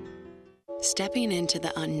 Stepping into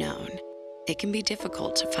the unknown, it can be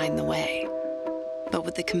difficult to find the way. But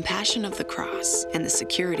with the compassion of the cross and the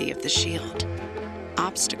security of the shield,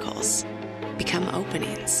 obstacles become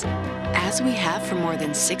openings. As we have for more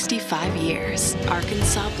than 65 years,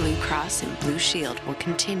 Arkansas Blue Cross and Blue Shield will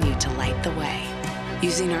continue to light the way,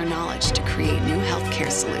 using our knowledge to create new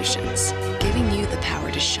healthcare solutions, giving you the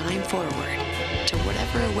power to shine forward to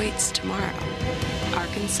whatever awaits tomorrow.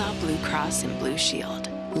 Arkansas Blue Cross and Blue Shield.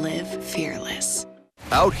 Live fearless.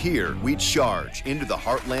 Out here, we charge into the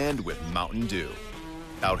heartland with Mountain Dew.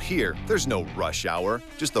 Out here, there's no rush hour,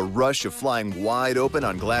 just the rush of flying wide open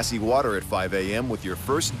on glassy water at 5 a.m. with your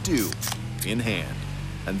first dew in hand.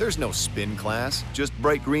 And there's no spin class, just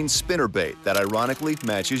bright green spinnerbait that ironically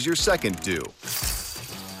matches your second dew.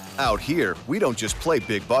 Out here, we don't just play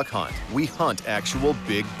big buck hunt, we hunt actual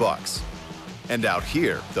big bucks. And out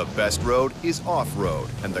here, the best road is off-road,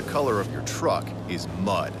 and the color of your truck is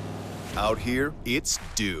mud. Out here, it's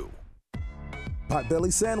dew.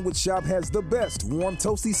 Potbelly Sandwich Shop has the best warm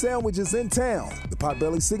toasty sandwiches in town. The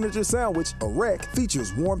Potbelly Signature Sandwich, a wreck,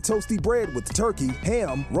 features warm toasty bread with turkey,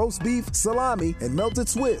 ham, roast beef, salami, and melted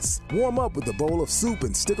Swiss. Warm up with a bowl of soup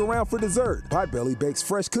and stick around for dessert. Potbelly bakes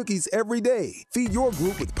fresh cookies every day. Feed your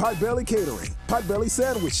group with Potbelly Catering. Potbelly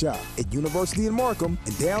Sandwich Shop at University in Markham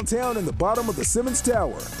and downtown in the bottom of the Simmons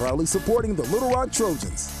Tower. Proudly supporting the Little Rock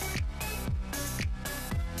Trojans.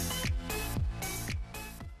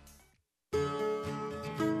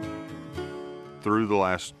 Through the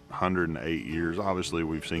last 108 years, obviously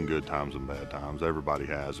we've seen good times and bad times. Everybody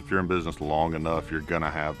has. If you're in business long enough, you're going to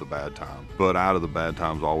have the bad times. But out of the bad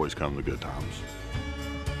times always come the good times.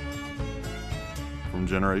 From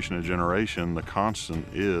generation to generation, the constant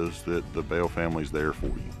is that the Bale family's there for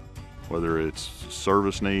you. Whether it's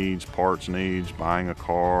service needs, parts needs, buying a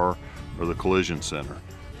car, or the collision center,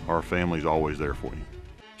 our family's always there for you.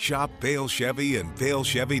 Shop Bale Chevy and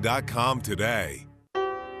BaleChevy.com today.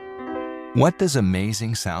 What does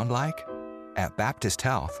amazing sound like? At Baptist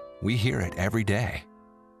Health, we hear it every day.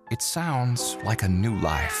 It sounds like a new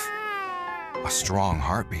life, a strong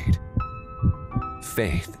heartbeat,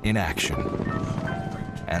 faith in action,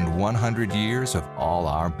 and 100 years of all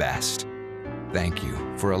our best. Thank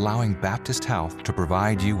you for allowing Baptist Health to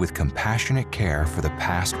provide you with compassionate care for the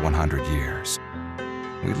past 100 years.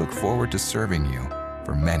 We look forward to serving you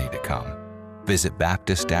for many to come. Visit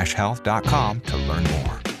Baptist-Health.com to learn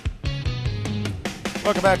more.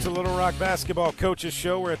 Welcome back to Little Rock Basketball Coaches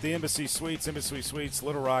Show. We're at the Embassy Suites. Embassy Suites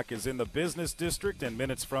Little Rock is in the business district and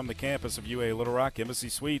minutes from the campus of UA Little Rock. Embassy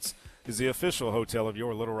Suites is the official hotel of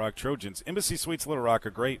your Little Rock Trojans. Embassy Suites Little Rock, a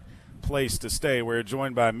great place to stay. We're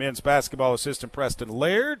joined by men's basketball assistant Preston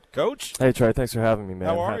Laird. Coach? Hey, Trey. Thanks for having me, man.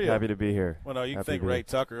 How are you? Happy to be here. Well, no, you can thank Ray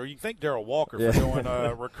Tucker, or you can thank Darrell Walker for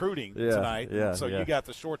going recruiting tonight. So you got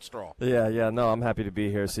the short straw. Yeah. No, I'm happy to be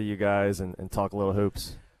here, see you guys, and talk a little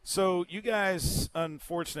hoops. So you guys,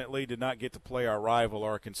 unfortunately, did not get to play our rival,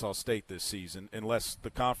 Arkansas State, this season, unless the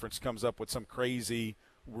conference comes up with some crazy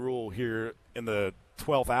rule here in the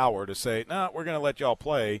 12th hour to say, no, we're going to let y'all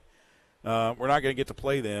play. We're not going to get to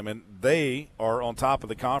play them. And they are on top of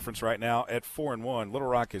the conference right now at 4-1. Little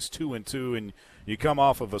Rock is 2-2, and you come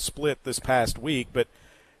off of a split this past week. But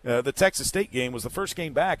the Texas State game was the first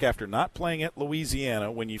game back after not playing at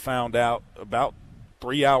Louisiana when you found out about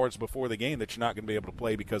 3 hours before the game that you're not going to be able to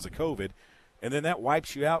play because of COVID. And then that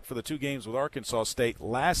wipes you out for the 2 games with Arkansas State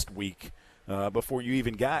last week before you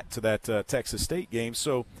even got to that Texas State game.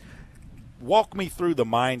 So walk me through the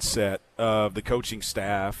mindset of the coaching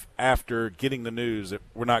staff after getting the news that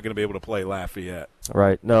we're not going to be able to play Lafayette.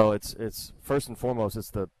 Right. No, it's first and foremost, it's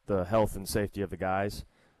the health and safety of the guys.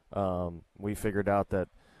 We figured out that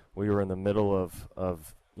we were in the middle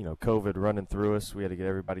of COVID running through us. We had to get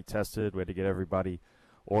everybody tested. We had to get everybody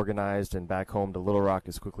organized and back home to Little Rock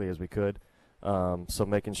as quickly as we could. So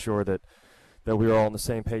making sure that we were all on the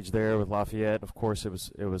same page there with Lafayette. Of course, it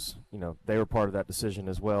was they were part of that decision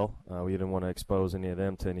as well. We didn't want to expose any of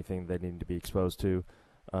them to anything they needed to be exposed to.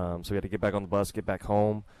 So we had to get back on the bus, get back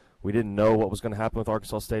home. We didn't know what was going to happen with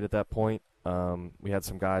Arkansas State at that point. We had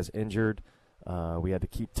some guys injured. We had to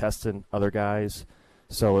keep testing other guys.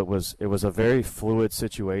 So it was a very fluid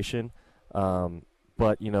situation.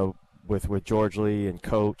 But, with George Lee and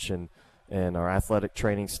Coach and our athletic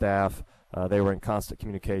training staff, they were in constant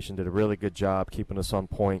communication, did a really good job keeping us on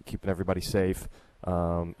point, keeping everybody safe.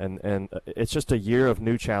 And it's just a year of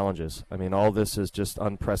new challenges. I mean, all this is just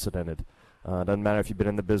unprecedented. Doesn't matter if you've been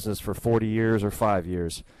in the business for 40 years or 5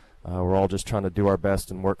 years. We're all just trying to do our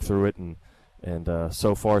best and work through it, and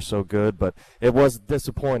so far so good. But it was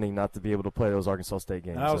disappointing not to be able to play those Arkansas State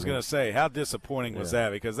games. I was going to say, how disappointing was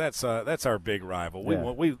that? Because that's our big rival.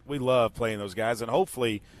 We love playing those guys, and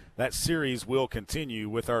hopefully that series will continue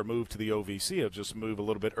with our move to the OVC. It'll just move a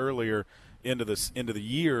little bit earlier into the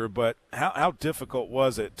year. But how difficult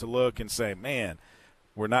was it to look and say, man,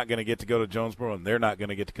 we're not going to get to go to Jonesboro, and they're not going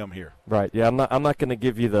to get to come here? Right. Yeah, I'm not going to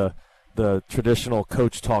give you the traditional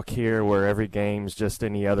coach talk here where every game's just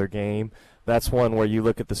any other game. That's one where you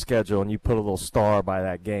look at the schedule and you put a little star by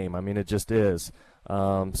that game. I mean, it just is.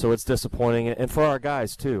 So it's disappointing. And for our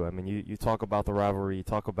guys, too. I mean, you talk about the rivalry. You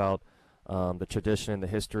talk about the tradition and the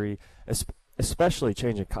history, especially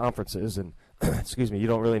changing conferences. And, excuse me, you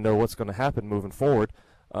don't really know what's going to happen moving forward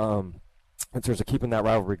in terms of keeping that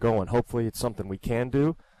rivalry going. Hopefully it's something we can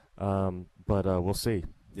do, but we'll see.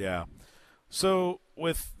 Yeah. So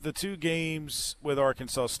with the 2 games with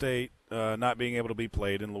Arkansas State not being able to be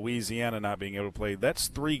played and Louisiana not being able to play, that's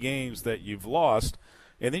 3 games that you've lost.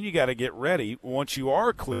 And then you got to get ready once you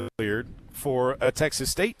are cleared for a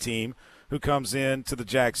Texas State team who comes in to the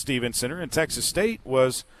Jack Stevens Center. And Texas State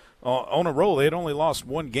was on a roll. They had only lost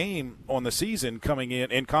 1 game on the season coming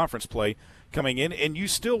in conference play coming in, and you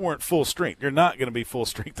still weren't full strength. You're not going to be full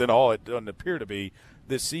strength at all. It doesn't appear to be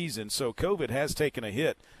this season. So COVID has taken a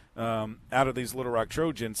hit out of these Little Rock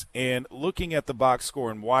Trojans. And looking at the box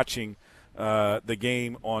score and watching the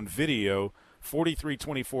game on video,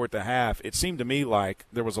 43-24 at the half, it seemed to me like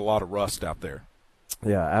there was a lot of rust out there.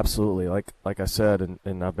 Yeah, absolutely. Like I said,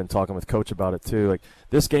 and I've been talking with Coach about it too. Like,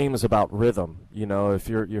 this game is about rhythm. If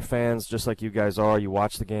you're fans just like you guys are, you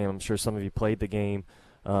watch the game. I'm sure some of you played the game.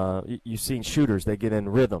 You've seen shooters, they get in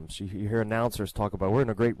rhythms. You hear announcers talk about, we're in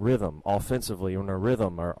a great rhythm offensively. We're in a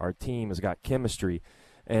rhythm. Our team has got chemistry.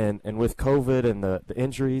 And with COVID and the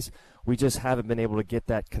injuries, we just haven't been able to get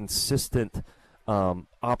that consistent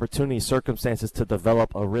opportunity, circumstances to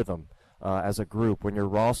develop a rhythm as a group. When your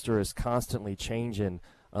roster is constantly changing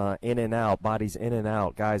in and out, bodies in and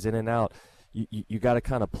out, guys in and out, you got to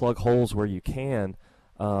kind of plug holes where you can.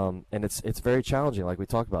 And it's very challenging, like we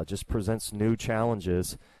talked about. It just presents new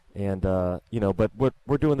challenges. And, but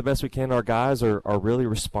we're doing the best we can. Our guys are really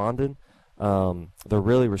responding. They're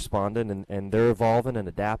really responding, and they're evolving and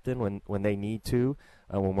adapting when they need to,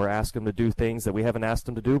 when we're asking them to do things that we haven't asked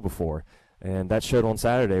them to do before. And that showed on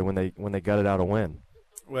Saturday when they gutted out a win.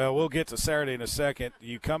 Well, we'll get to Saturday in a second.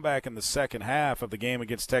 You come back in the second half of the game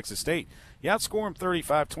against Texas State. You outscore them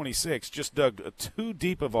 35-26, just dug too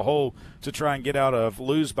deep of a hole to try and get out of,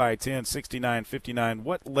 lose by 10, 69-59.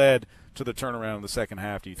 What led to the turnaround in the second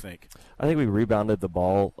half, do you think? I think we rebounded the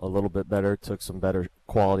ball a little bit better, took some better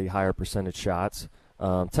quality, higher percentage shots.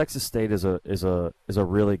 Texas State is a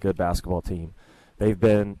really good basketball team. They've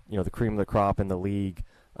been, the cream of the crop in the league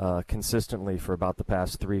consistently for about the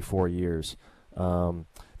past 3-4 years.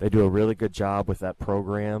 They do a really good job with that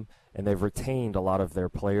program, and they've retained a lot of their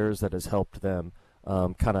players. That has helped them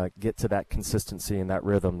kind of get to that consistency and that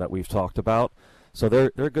rhythm that we've talked about. So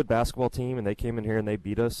they're a good basketball team, and they came in here and they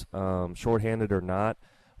beat us, shorthanded or not.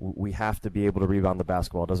 We have to be able to rebound the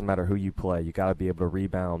basketball. It doesn't matter who you play. You got to be able to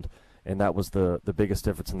rebound, and that was the biggest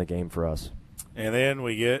difference in the game for us. And then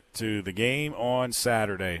we get to the game on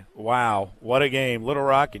Saturday. Wow, what a game. Little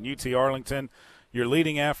Rock and UT Arlington. You're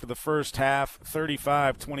leading after the first half,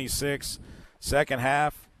 35-26. Second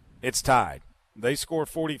half, it's tied. They score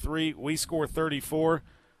 43. We score 34.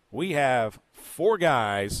 We have 4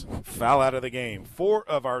 guys foul out of the game. 4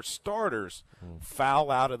 of our starters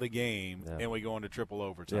foul out of the game, and we go into triple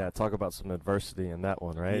overtime. Yeah, talk about some adversity in that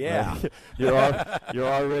one, right? Yeah. You're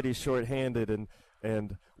already shorthanded,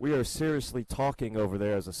 and we are seriously talking over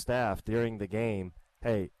there as a staff during the game,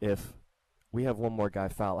 hey, if we have one more guy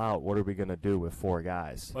foul out, what are we going to do with 4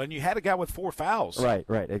 guys? Well, and you had a guy with 4 fouls. Right,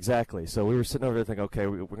 exactly. So we were sitting over there thinking, okay,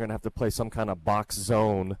 we're going to have to play some kind of box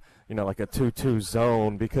zone, like a 2-2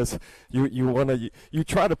 zone, because you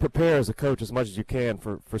try to prepare as a coach as much as you can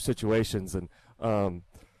for situations. And, I'm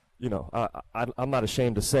not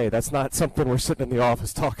ashamed to say that's not something we're sitting in the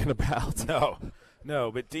office talking about.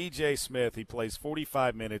 No, but DJ Smith, he plays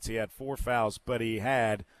 45 minutes. He had 4 fouls, but he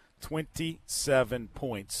had 27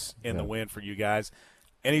 points in the win for you guys.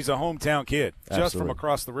 And he's a hometown kid, just from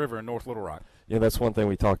across the river in North Little Rock. Yeah, that's one thing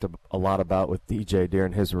we talked a lot about with DJ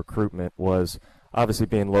during his recruitment was obviously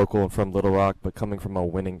being local and from Little Rock, but coming from a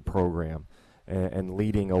winning program and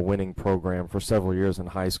leading a winning program for several years in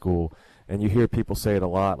high school. And you hear people say it a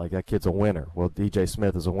lot, like, that kid's a winner. Well, DJ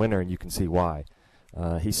Smith is a winner, and you can see why.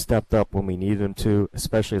 He stepped up when we needed him to,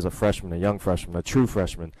 especially as a freshman, a young freshman, a true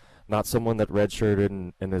freshman, not someone that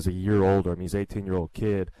redshirted and is a year older. I mean, he's an 18-year-old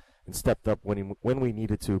kid, and stepped up when we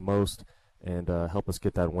needed to most and helped us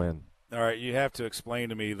get that win. All right, you have to explain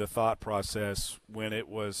to me the thought process when it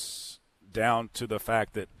was down to the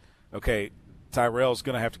fact that, okay, Tyrell's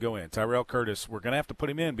going to have to go in. Tyrell Curtis, we're going to have to put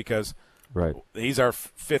him in because he's our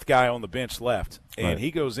fifth guy on the bench left. And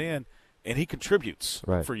he goes in and he contributes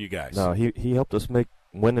for you guys. No, he helped us make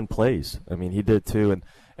winning plays. I mean, he did too.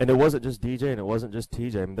 And it wasn't just DJ and it wasn't just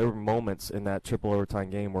TJ. I mean, there were moments in that triple overtime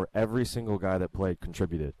game where every single guy that played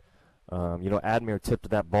contributed. Admir tipped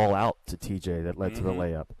that ball out to TJ that led to the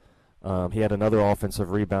layup. He had another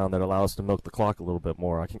offensive rebound that allowed us to milk the clock a little bit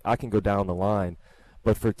more. I can go down the line.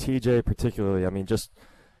 But for TJ particularly, I mean, just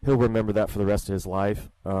he'll remember that for the rest of his life.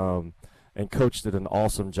 And Coach did an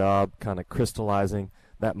awesome job kind of crystallizing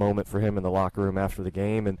that moment for him in the locker room after the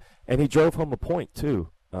game. And he drove home a point, too.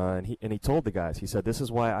 And he told the guys, he said, this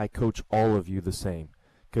is why I coach all of you the same,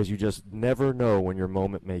 because you just never know when your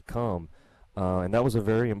moment may come. And that was a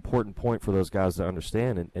very important point for those guys to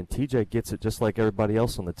understand. And TJ gets it just like everybody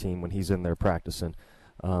else on the team when he's in there practicing.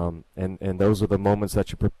 And those are the moments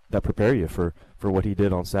that that prepare you for what he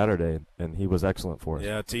did on Saturday, and he was excellent for us.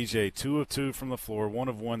 Yeah, TJ, 2 of 2 from the floor, 1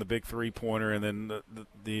 of 1, the big three-pointer, and then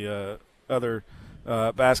the other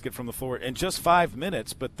basket from the floor in just 5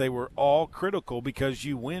 minutes, but they were all critical because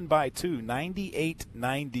you win by 2,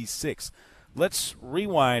 98-96. Let's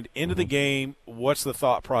rewind into the game. What's the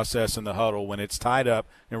thought process in the huddle when it's tied up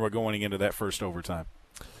and we're going into that first overtime?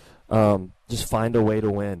 Just find a way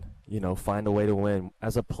to win. Find a way to win.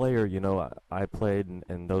 As a player, I played,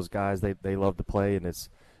 and those guys, they love to play, and it's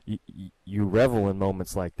you revel in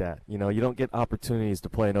moments like that. You don't get opportunities to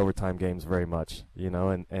play in overtime games very much,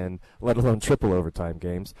 and let alone triple overtime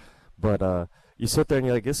games. But you sit there and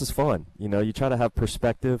you're like, this is fun. You try to have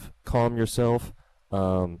perspective, calm yourself.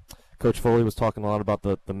 Coach Foley was talking a lot about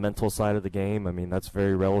the mental side of the game. I mean, that's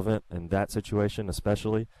very relevant in that situation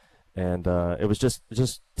especially. And it was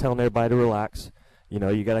just telling everybody to relax.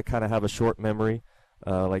 You got to kind of have a short memory.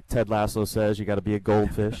 Like Ted Lasso says, you got to be a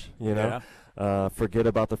goldfish, forget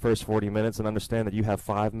about the first 40 minutes and understand that you have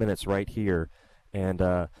 5 minutes right here. And,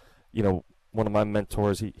 one of my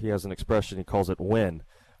mentors, he has an expression, he calls it WIN,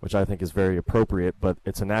 which I think is very appropriate, but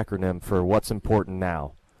it's an acronym for what's important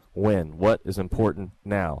now. WIN, what is important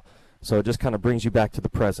now? So it just kind of brings you back to the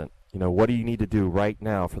present. What do you need to do right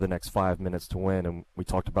now for the next 5 minutes to win? And we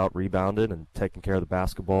talked about rebounding and taking care of the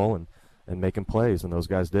basketball and making plays, and those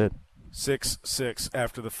guys did. 6-6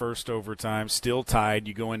 after the first overtime, still tied.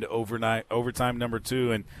 You go into overtime number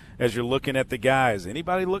 2, and as you're looking at the guys,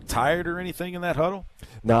 anybody look tired or anything in that huddle?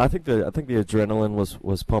 No, I think the adrenaline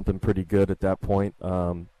was pumping pretty good at that point.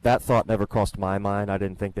 That thought never crossed my mind. I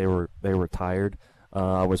didn't think they were tired.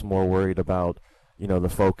 I was more worried about the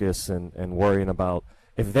focus and worrying about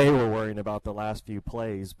if they were worrying about the last few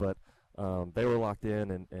plays, but they were locked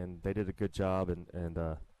in and they did a good job and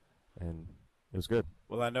it was good.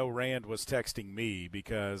 Well, I know Rand was texting me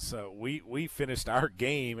because we finished our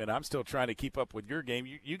game, and I'm still trying to keep up with your game.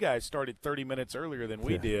 You guys started 30 minutes earlier than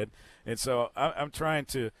we did, and so I'm trying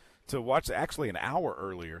to watch actually an hour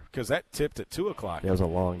earlier because that tipped at 2 o'clock. Yeah, it was a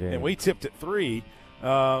long game. And we tipped at 3.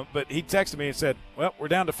 But he texted me and said, well, we're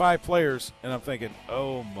down to 5 players. And I'm thinking,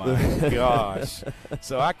 oh, my gosh.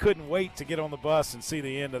 So I couldn't wait to get on the bus and see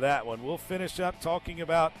the end of that one. We'll finish up talking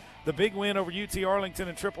about the big win over UT Arlington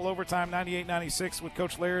in triple overtime, 98-96 with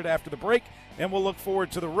Coach Laird after the break. And we'll look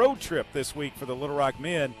forward to the road trip this week for the Little Rock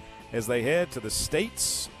men as they head to the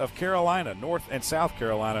states of Carolina, North and South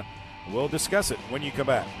Carolina. We'll discuss it when you come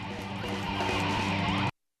back.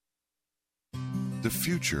 The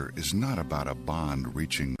future is not about a bond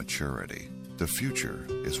reaching maturity. The future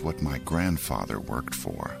is what my grandfather worked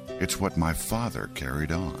for. It's what my father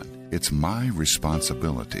carried on. It's my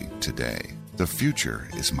responsibility today. The future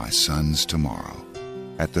is my son's tomorrow.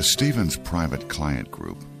 At the Stevens Private Client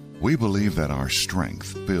Group, we believe that our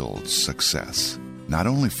strength builds success, not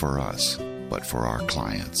only for us, but for our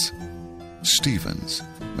clients. Stevens,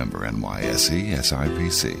 member NYSE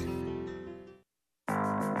SIPC.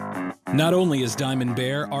 Not only is Diamond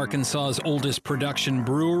Bear Arkansas's oldest production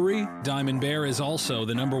brewery, Diamond Bear is also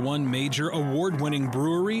the #1 major award-winning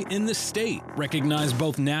brewery in the state, recognized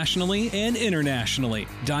both nationally and internationally.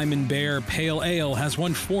 Diamond Bear Pale Ale has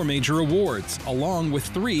won 4 major awards, along with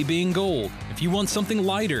 3 being gold. If you want something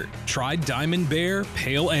lighter, try Diamond Bear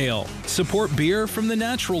Pale Ale. Support beer from the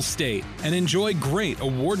natural state and enjoy great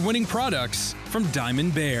award-winning products from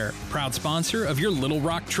Diamond Bear, proud sponsor of your Little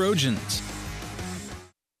Rock Trojans.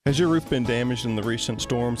 Has your roof been damaged in the recent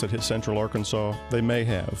storms that hit central Arkansas? They may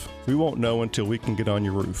have. We won't know until we can get on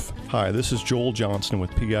your roof. Hi, this is Joel Johnston with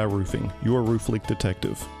PI Roofing, your roof leak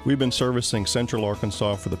detective. We've been servicing central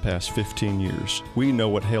Arkansas for the past 15 years. We know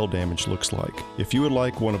what hail damage looks like. If you would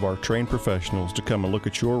like one of our trained professionals to come and look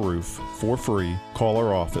at your roof for free, call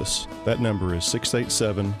our office. That number is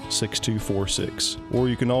 687-6246. Or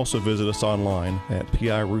you can also visit us online at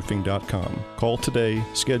piroofing.com. Call today,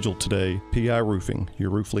 schedule today, PI Roofing, your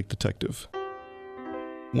roof leak detective.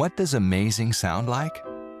 What does amazing sound like?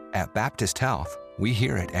 At Baptist Health, we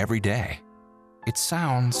hear it every day. It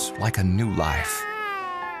sounds like a new life,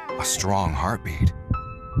 a strong heartbeat,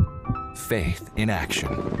 faith in action,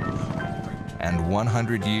 and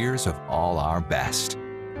 100 years of all our best.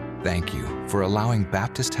 Thank you for allowing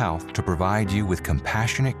Baptist Health to provide you with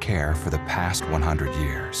compassionate care for the past 100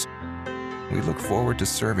 years. We look forward to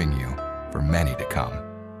serving you for many to come.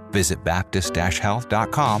 Visit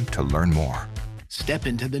Baptist-Health.com to learn more. Step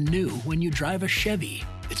into the new when you drive a Chevy.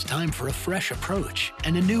 It's time for a fresh approach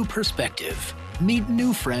and a new perspective. Meet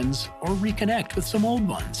new friends or reconnect with some old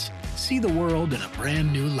ones. See the world in a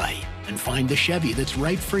brand new light and find the Chevy that's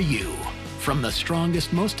right for you. From the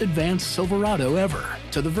strongest, most advanced Silverado ever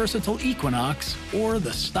to the versatile Equinox or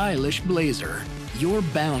the stylish Blazer, you're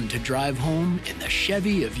bound to drive home in the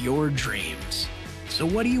Chevy of your dreams. So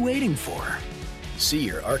what are you waiting for? See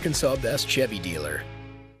your Arkansas Best Chevy dealer.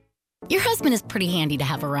 Your husband is pretty handy to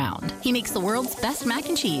have around. He makes the world's best mac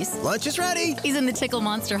and cheese. Lunch is ready. He's in the Tickle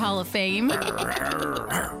Monster Hall of Fame.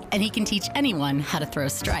 And he can teach anyone how to throw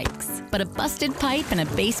strikes. But a busted pipe and a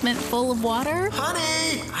basement full of water?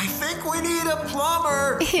 Honey, I think we need a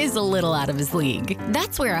plumber. Is a little out of his league.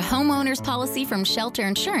 That's where a homeowner's policy from Shelter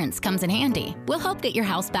Insurance comes in handy. We'll help get your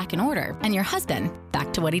house back in order and your husband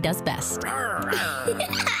back to what he does best.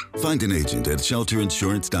 Find an agent at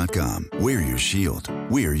shelterinsurance.com. We're your shield.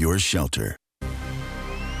 We're your shelter.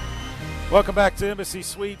 Welcome back to Embassy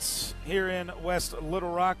Suites here in West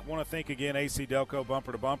Little Rock. Want to thank again AC Delco,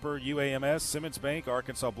 Bumper to Bumper, UAMS, Simmons Bank,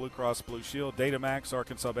 Arkansas Blue Cross Blue Shield, Datamax,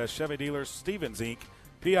 Arkansas Best Chevy Dealers, Stevens Inc.,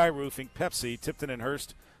 PI Roofing, Pepsi, Tipton and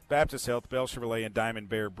Hurst, Baptist Health, Bell Chevrolet, and Diamond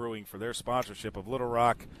Bear Brewing for their sponsorship of Little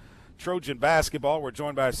Rock Trojan basketball. We're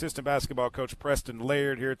joined by assistant basketball coach Preston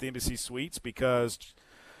Laird here at the Embassy Suites because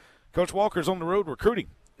Coach Walker's on the road recruiting.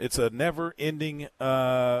 It's a never-ending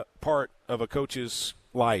part of a coach's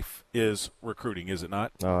life is recruiting, is it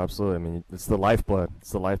not? Oh, absolutely. I mean, it's the lifeblood.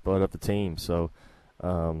 It's the lifeblood of the team. So,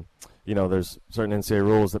 there's certain NCAA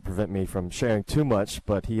rules that prevent me from sharing too much,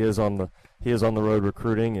 but he is on the road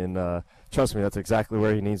recruiting, and trust me, that's exactly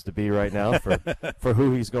where he needs to be right now for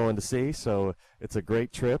who he's going to see. So it's a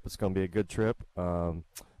great trip. It's going to be a good trip.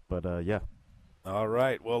 Yeah. All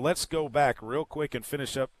right. Well, let's go back real quick and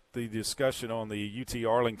finish up the discussion on the UT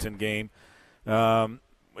Arlington game.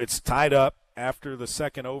 It's tied up after the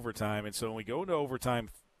second overtime, and so when we go into overtime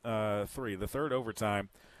 3, the third overtime,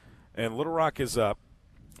 and Little Rock is up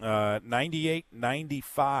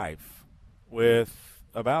 98-95 with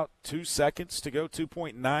about 2 seconds to go,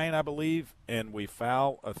 2.9, I believe, and we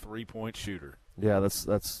foul a three-point shooter. Yeah,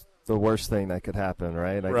 that's the worst thing that could happen,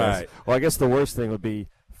 right? Right. I guess the worst thing would be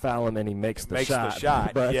foul him and he makes the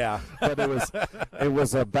shot. But, yeah. But it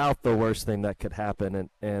was about the worst thing that could happen,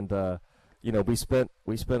 and we spent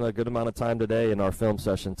a good amount of time today in our film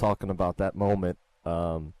session talking about that moment.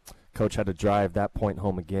 Coach had to drive that point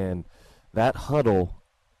home again. That huddle,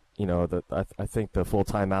 I think the full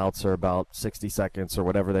timeouts are about 60 seconds or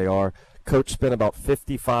whatever they are. Coach spent about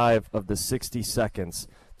 55 of the 60 seconds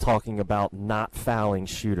talking about not fouling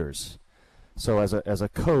shooters. So as a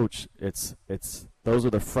coach, it's those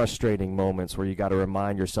are the frustrating moments where you got to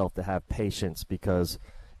remind yourself to have patience because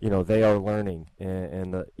they are learning,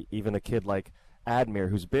 and even a kid like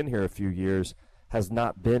Admir, who's been here a few years, has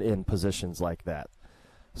not been in positions like that.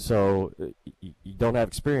 So you don't have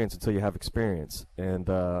experience until you have experience, and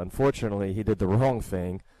unfortunately, he did the wrong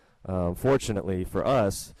thing. Fortunately for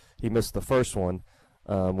us, he missed the first one,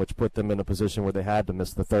 which put them in a position where they had to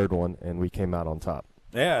miss the third one, and we came out on top.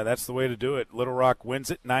 Yeah, that's the way to do it. Little Rock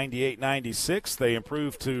wins it 98-96. They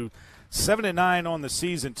improve to 7-9 on the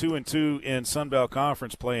season, 2-2 in Sun Belt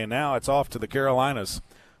Conference play, and now it's off to the Carolinas.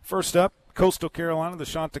 First up, Coastal Carolina, the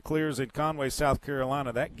Chanticleers in Conway, South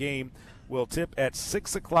Carolina. That game will tip at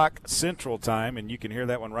 6 o'clock Central Time, and you can hear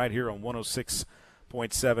that one right here on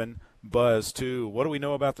 106.7 Buzz 2. What do we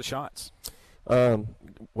know about the Shots?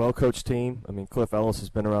 Well-coached team. I mean, Cliff Ellis has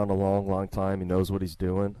been around a long, long time. He knows what he's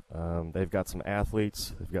doing. They've got some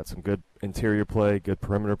athletes. They've got some good interior play, good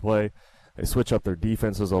perimeter play. They switch up their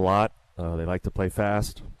defenses a lot. They like to play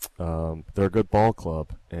fast. They're a good ball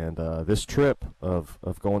club. And this trip of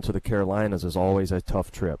going to the Carolinas is always a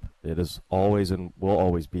tough trip. It is always and will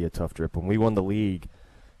always be a tough trip. When we won the league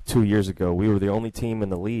 2 years ago, we were the only team in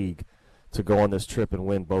the league to go on this trip and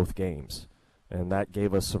win both games. And that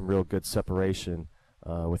gave us some real good separation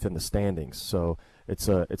within the standings. So it's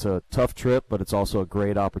a tough trip, but it's also a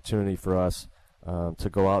great opportunity for us to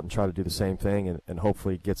go out and try to do the same thing and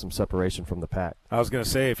hopefully get some separation from the pack. I was going to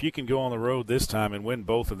say, if you can go on the road this time and win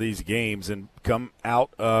both of these games and come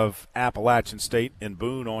out of Appalachian State and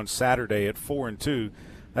Boone on Saturday at 4-2,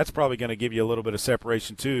 that's probably going to give you a little bit of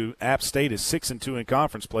separation too. App State is 6-2 in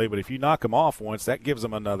conference play, but if you knock them off once, that gives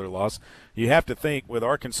them another loss. You have to think, with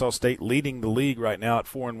Arkansas State leading the league right now at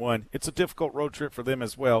 4-1, it's a difficult road trip for them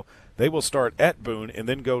as well. They will start at Boone and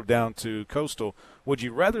then go down to Coastal. Would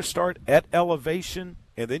you rather start at Elevation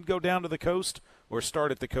and then go down to the coast, or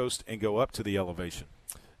start at the coast and go up to the Elevation?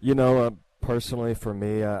 You know, personally for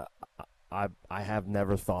me, I have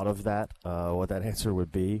never thought of that, what that answer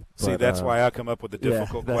would be. See, that's why I come up with the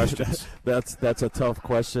difficult questions. That's a tough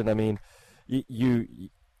question. I mean,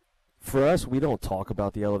 for us, we don't talk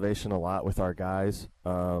about the Elevation a lot with our guys.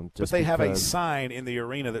 But they have a sign in the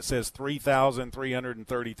arena that says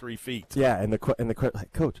 3,333 feet. Yeah, and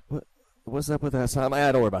like, Coach, what's up with that sign?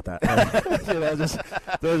 Don't worry about that.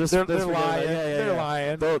 They're lying. They're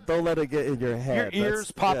lying. Don't let it get in your head. Your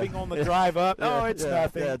ears popping on the drive up. Oh, it's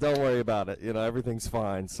nothing. Yeah, don't worry about it. You know, everything's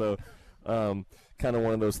fine. So, kind of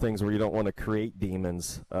one of those things where you don't want to create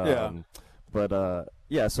demons. But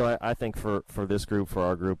so I think for this group, for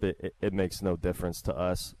our group, it makes no difference to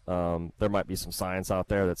us. There might be some science out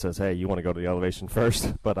there that says, hey, you want to go to the Elevation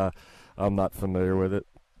first, but I'm not familiar with it.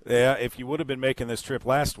 Yeah, if you would have been making this trip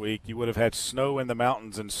last week, you would have had snow in the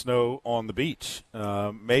mountains and snow on the beach.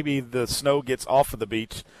 Maybe the snow gets off of the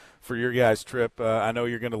beach for your guys' trip. I know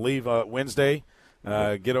you're going to leave Wednesday,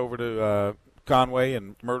 get over to Conway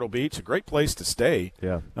and Myrtle Beach, a great place to stay.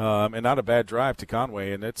 Yeah. And not a bad drive to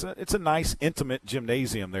Conway. And it's a nice, intimate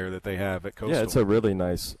gymnasium there that they have at Coastal. Yeah, it's a really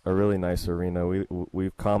nice arena.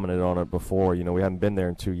 We've commented on it before. You know, we haven't been there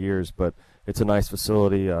in 2 years, but it's a nice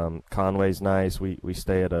facility. Conway's nice. We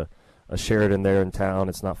stay at a Sheraton there in town.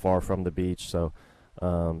 It's not far from the beach, so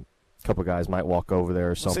a couple guys might walk over there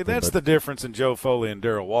or something. See, that's the difference in Joe Foley and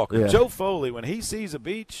Darrell Walker. Yeah. Joe Foley, when he sees a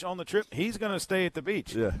beach on the trip, he's going to stay at the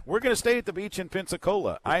beach. Yeah. We're going to stay at the beach in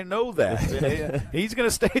Pensacola. I know that. He's going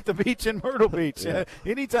to stay at the beach in Myrtle Beach. Yeah.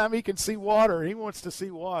 Anytime he can see water, he wants to see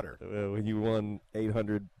water. When you won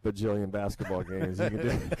 800 bajillion basketball games, you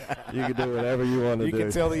can do whatever you want to do. You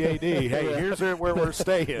can tell the AD, hey, here's where we're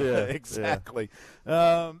staying. Yeah. Exactly.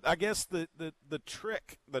 I guess the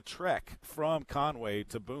trek from Conway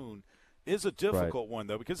to Boone is a difficult one,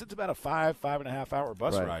 though, because it's about a 5.5 hour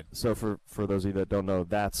bus ride. So for those of you that don't know,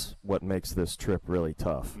 that's what makes this trip really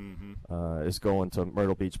tough. Is going to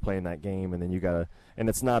Myrtle Beach, playing that game, and then and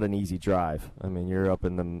it's not an easy drive. I mean, you're up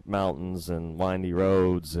in the mountains and windy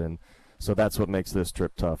roads, and so that's what makes this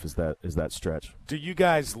trip tough, is that stretch. Do you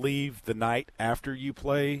guys leave the night after you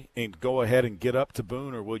play and go ahead and get up to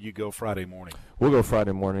Boone, or will you go Friday morning? We'll go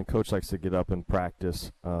Friday morning. Coach likes to get up and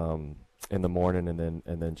practice in the morning and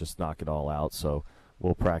then just knock it all out. So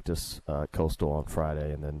we'll practice Coastal on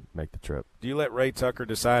Friday and then make the trip. Do you let Ray Tucker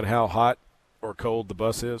decide how hot or cold the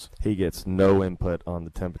bus is? He gets no input on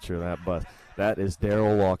the temperature of that bus. That is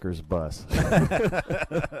Darrell Walker's bus.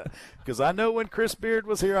 Because I know when Chris Beard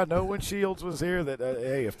was here, I know when Shields was here, that,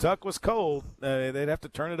 hey, if Tuck was cold, they'd have to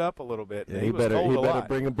turn it up a little bit. Yeah, he better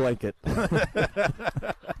bring a blanket.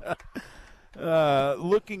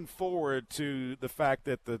 Looking forward to the fact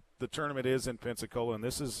that the tournament is in Pensacola, and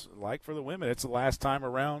this is like for the women. It's the last time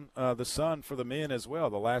around the sun for the men as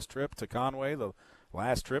well. The last trip to Conway, the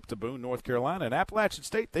last trip to Boone, North Carolina, and Appalachian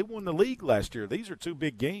State. They won the league last year. These are two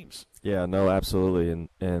big games. Yeah, no, absolutely.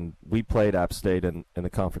 And we played App State in the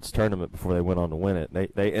conference tournament before they went on to win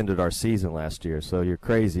it. They ended our season last year, so you're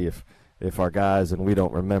crazy if our guys and we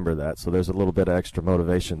don't remember that. So there's a little bit of extra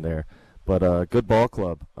motivation there. But good ball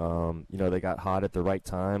club. They got hot at the right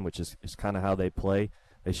time, which is kind of how they play.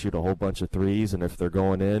 They shoot a whole bunch of threes, and if they're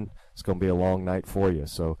going in, it's going to be a long night for you.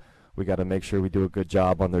 So we got to make sure we do a good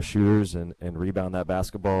job on their shooters and rebound that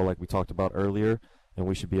basketball like we talked about earlier, and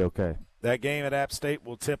we should be okay. That game at App State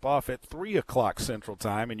will tip off at 3 o'clock Central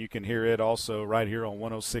Time, and you can hear it also right here on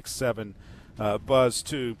 106.7 Buzz,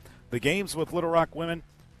 too. The games with Little Rock women,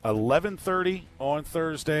 11:30 on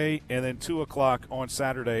Thursday, and then 2 o'clock on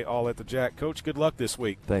Saturday, all at the Jack. Coach, good luck this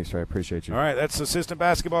week. Thanks, Trey. Appreciate you. All right, that's assistant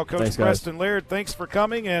basketball coach Thanks, Preston Laird. Thanks for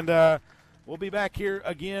coming, and we'll be back here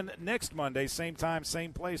again next Monday, same time,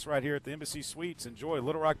 same place, right here at the Embassy Suites. Enjoy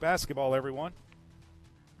Little Rock basketball, everyone.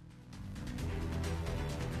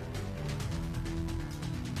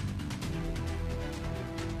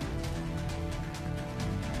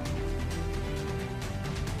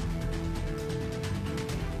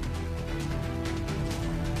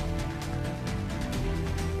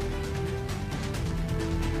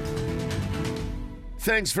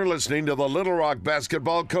 Thanks for listening to the Little Rock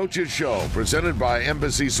Basketball Coaches Show, presented by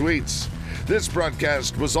Embassy Suites. This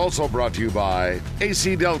broadcast was also brought to you by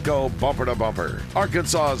AC Delco Bumper to Bumper,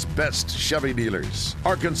 Arkansas's best Chevy dealers,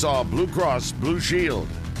 Arkansas Blue Cross Blue Shield,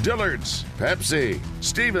 Dillard's, Pepsi,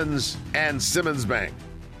 Stevens, and Simmons Bank.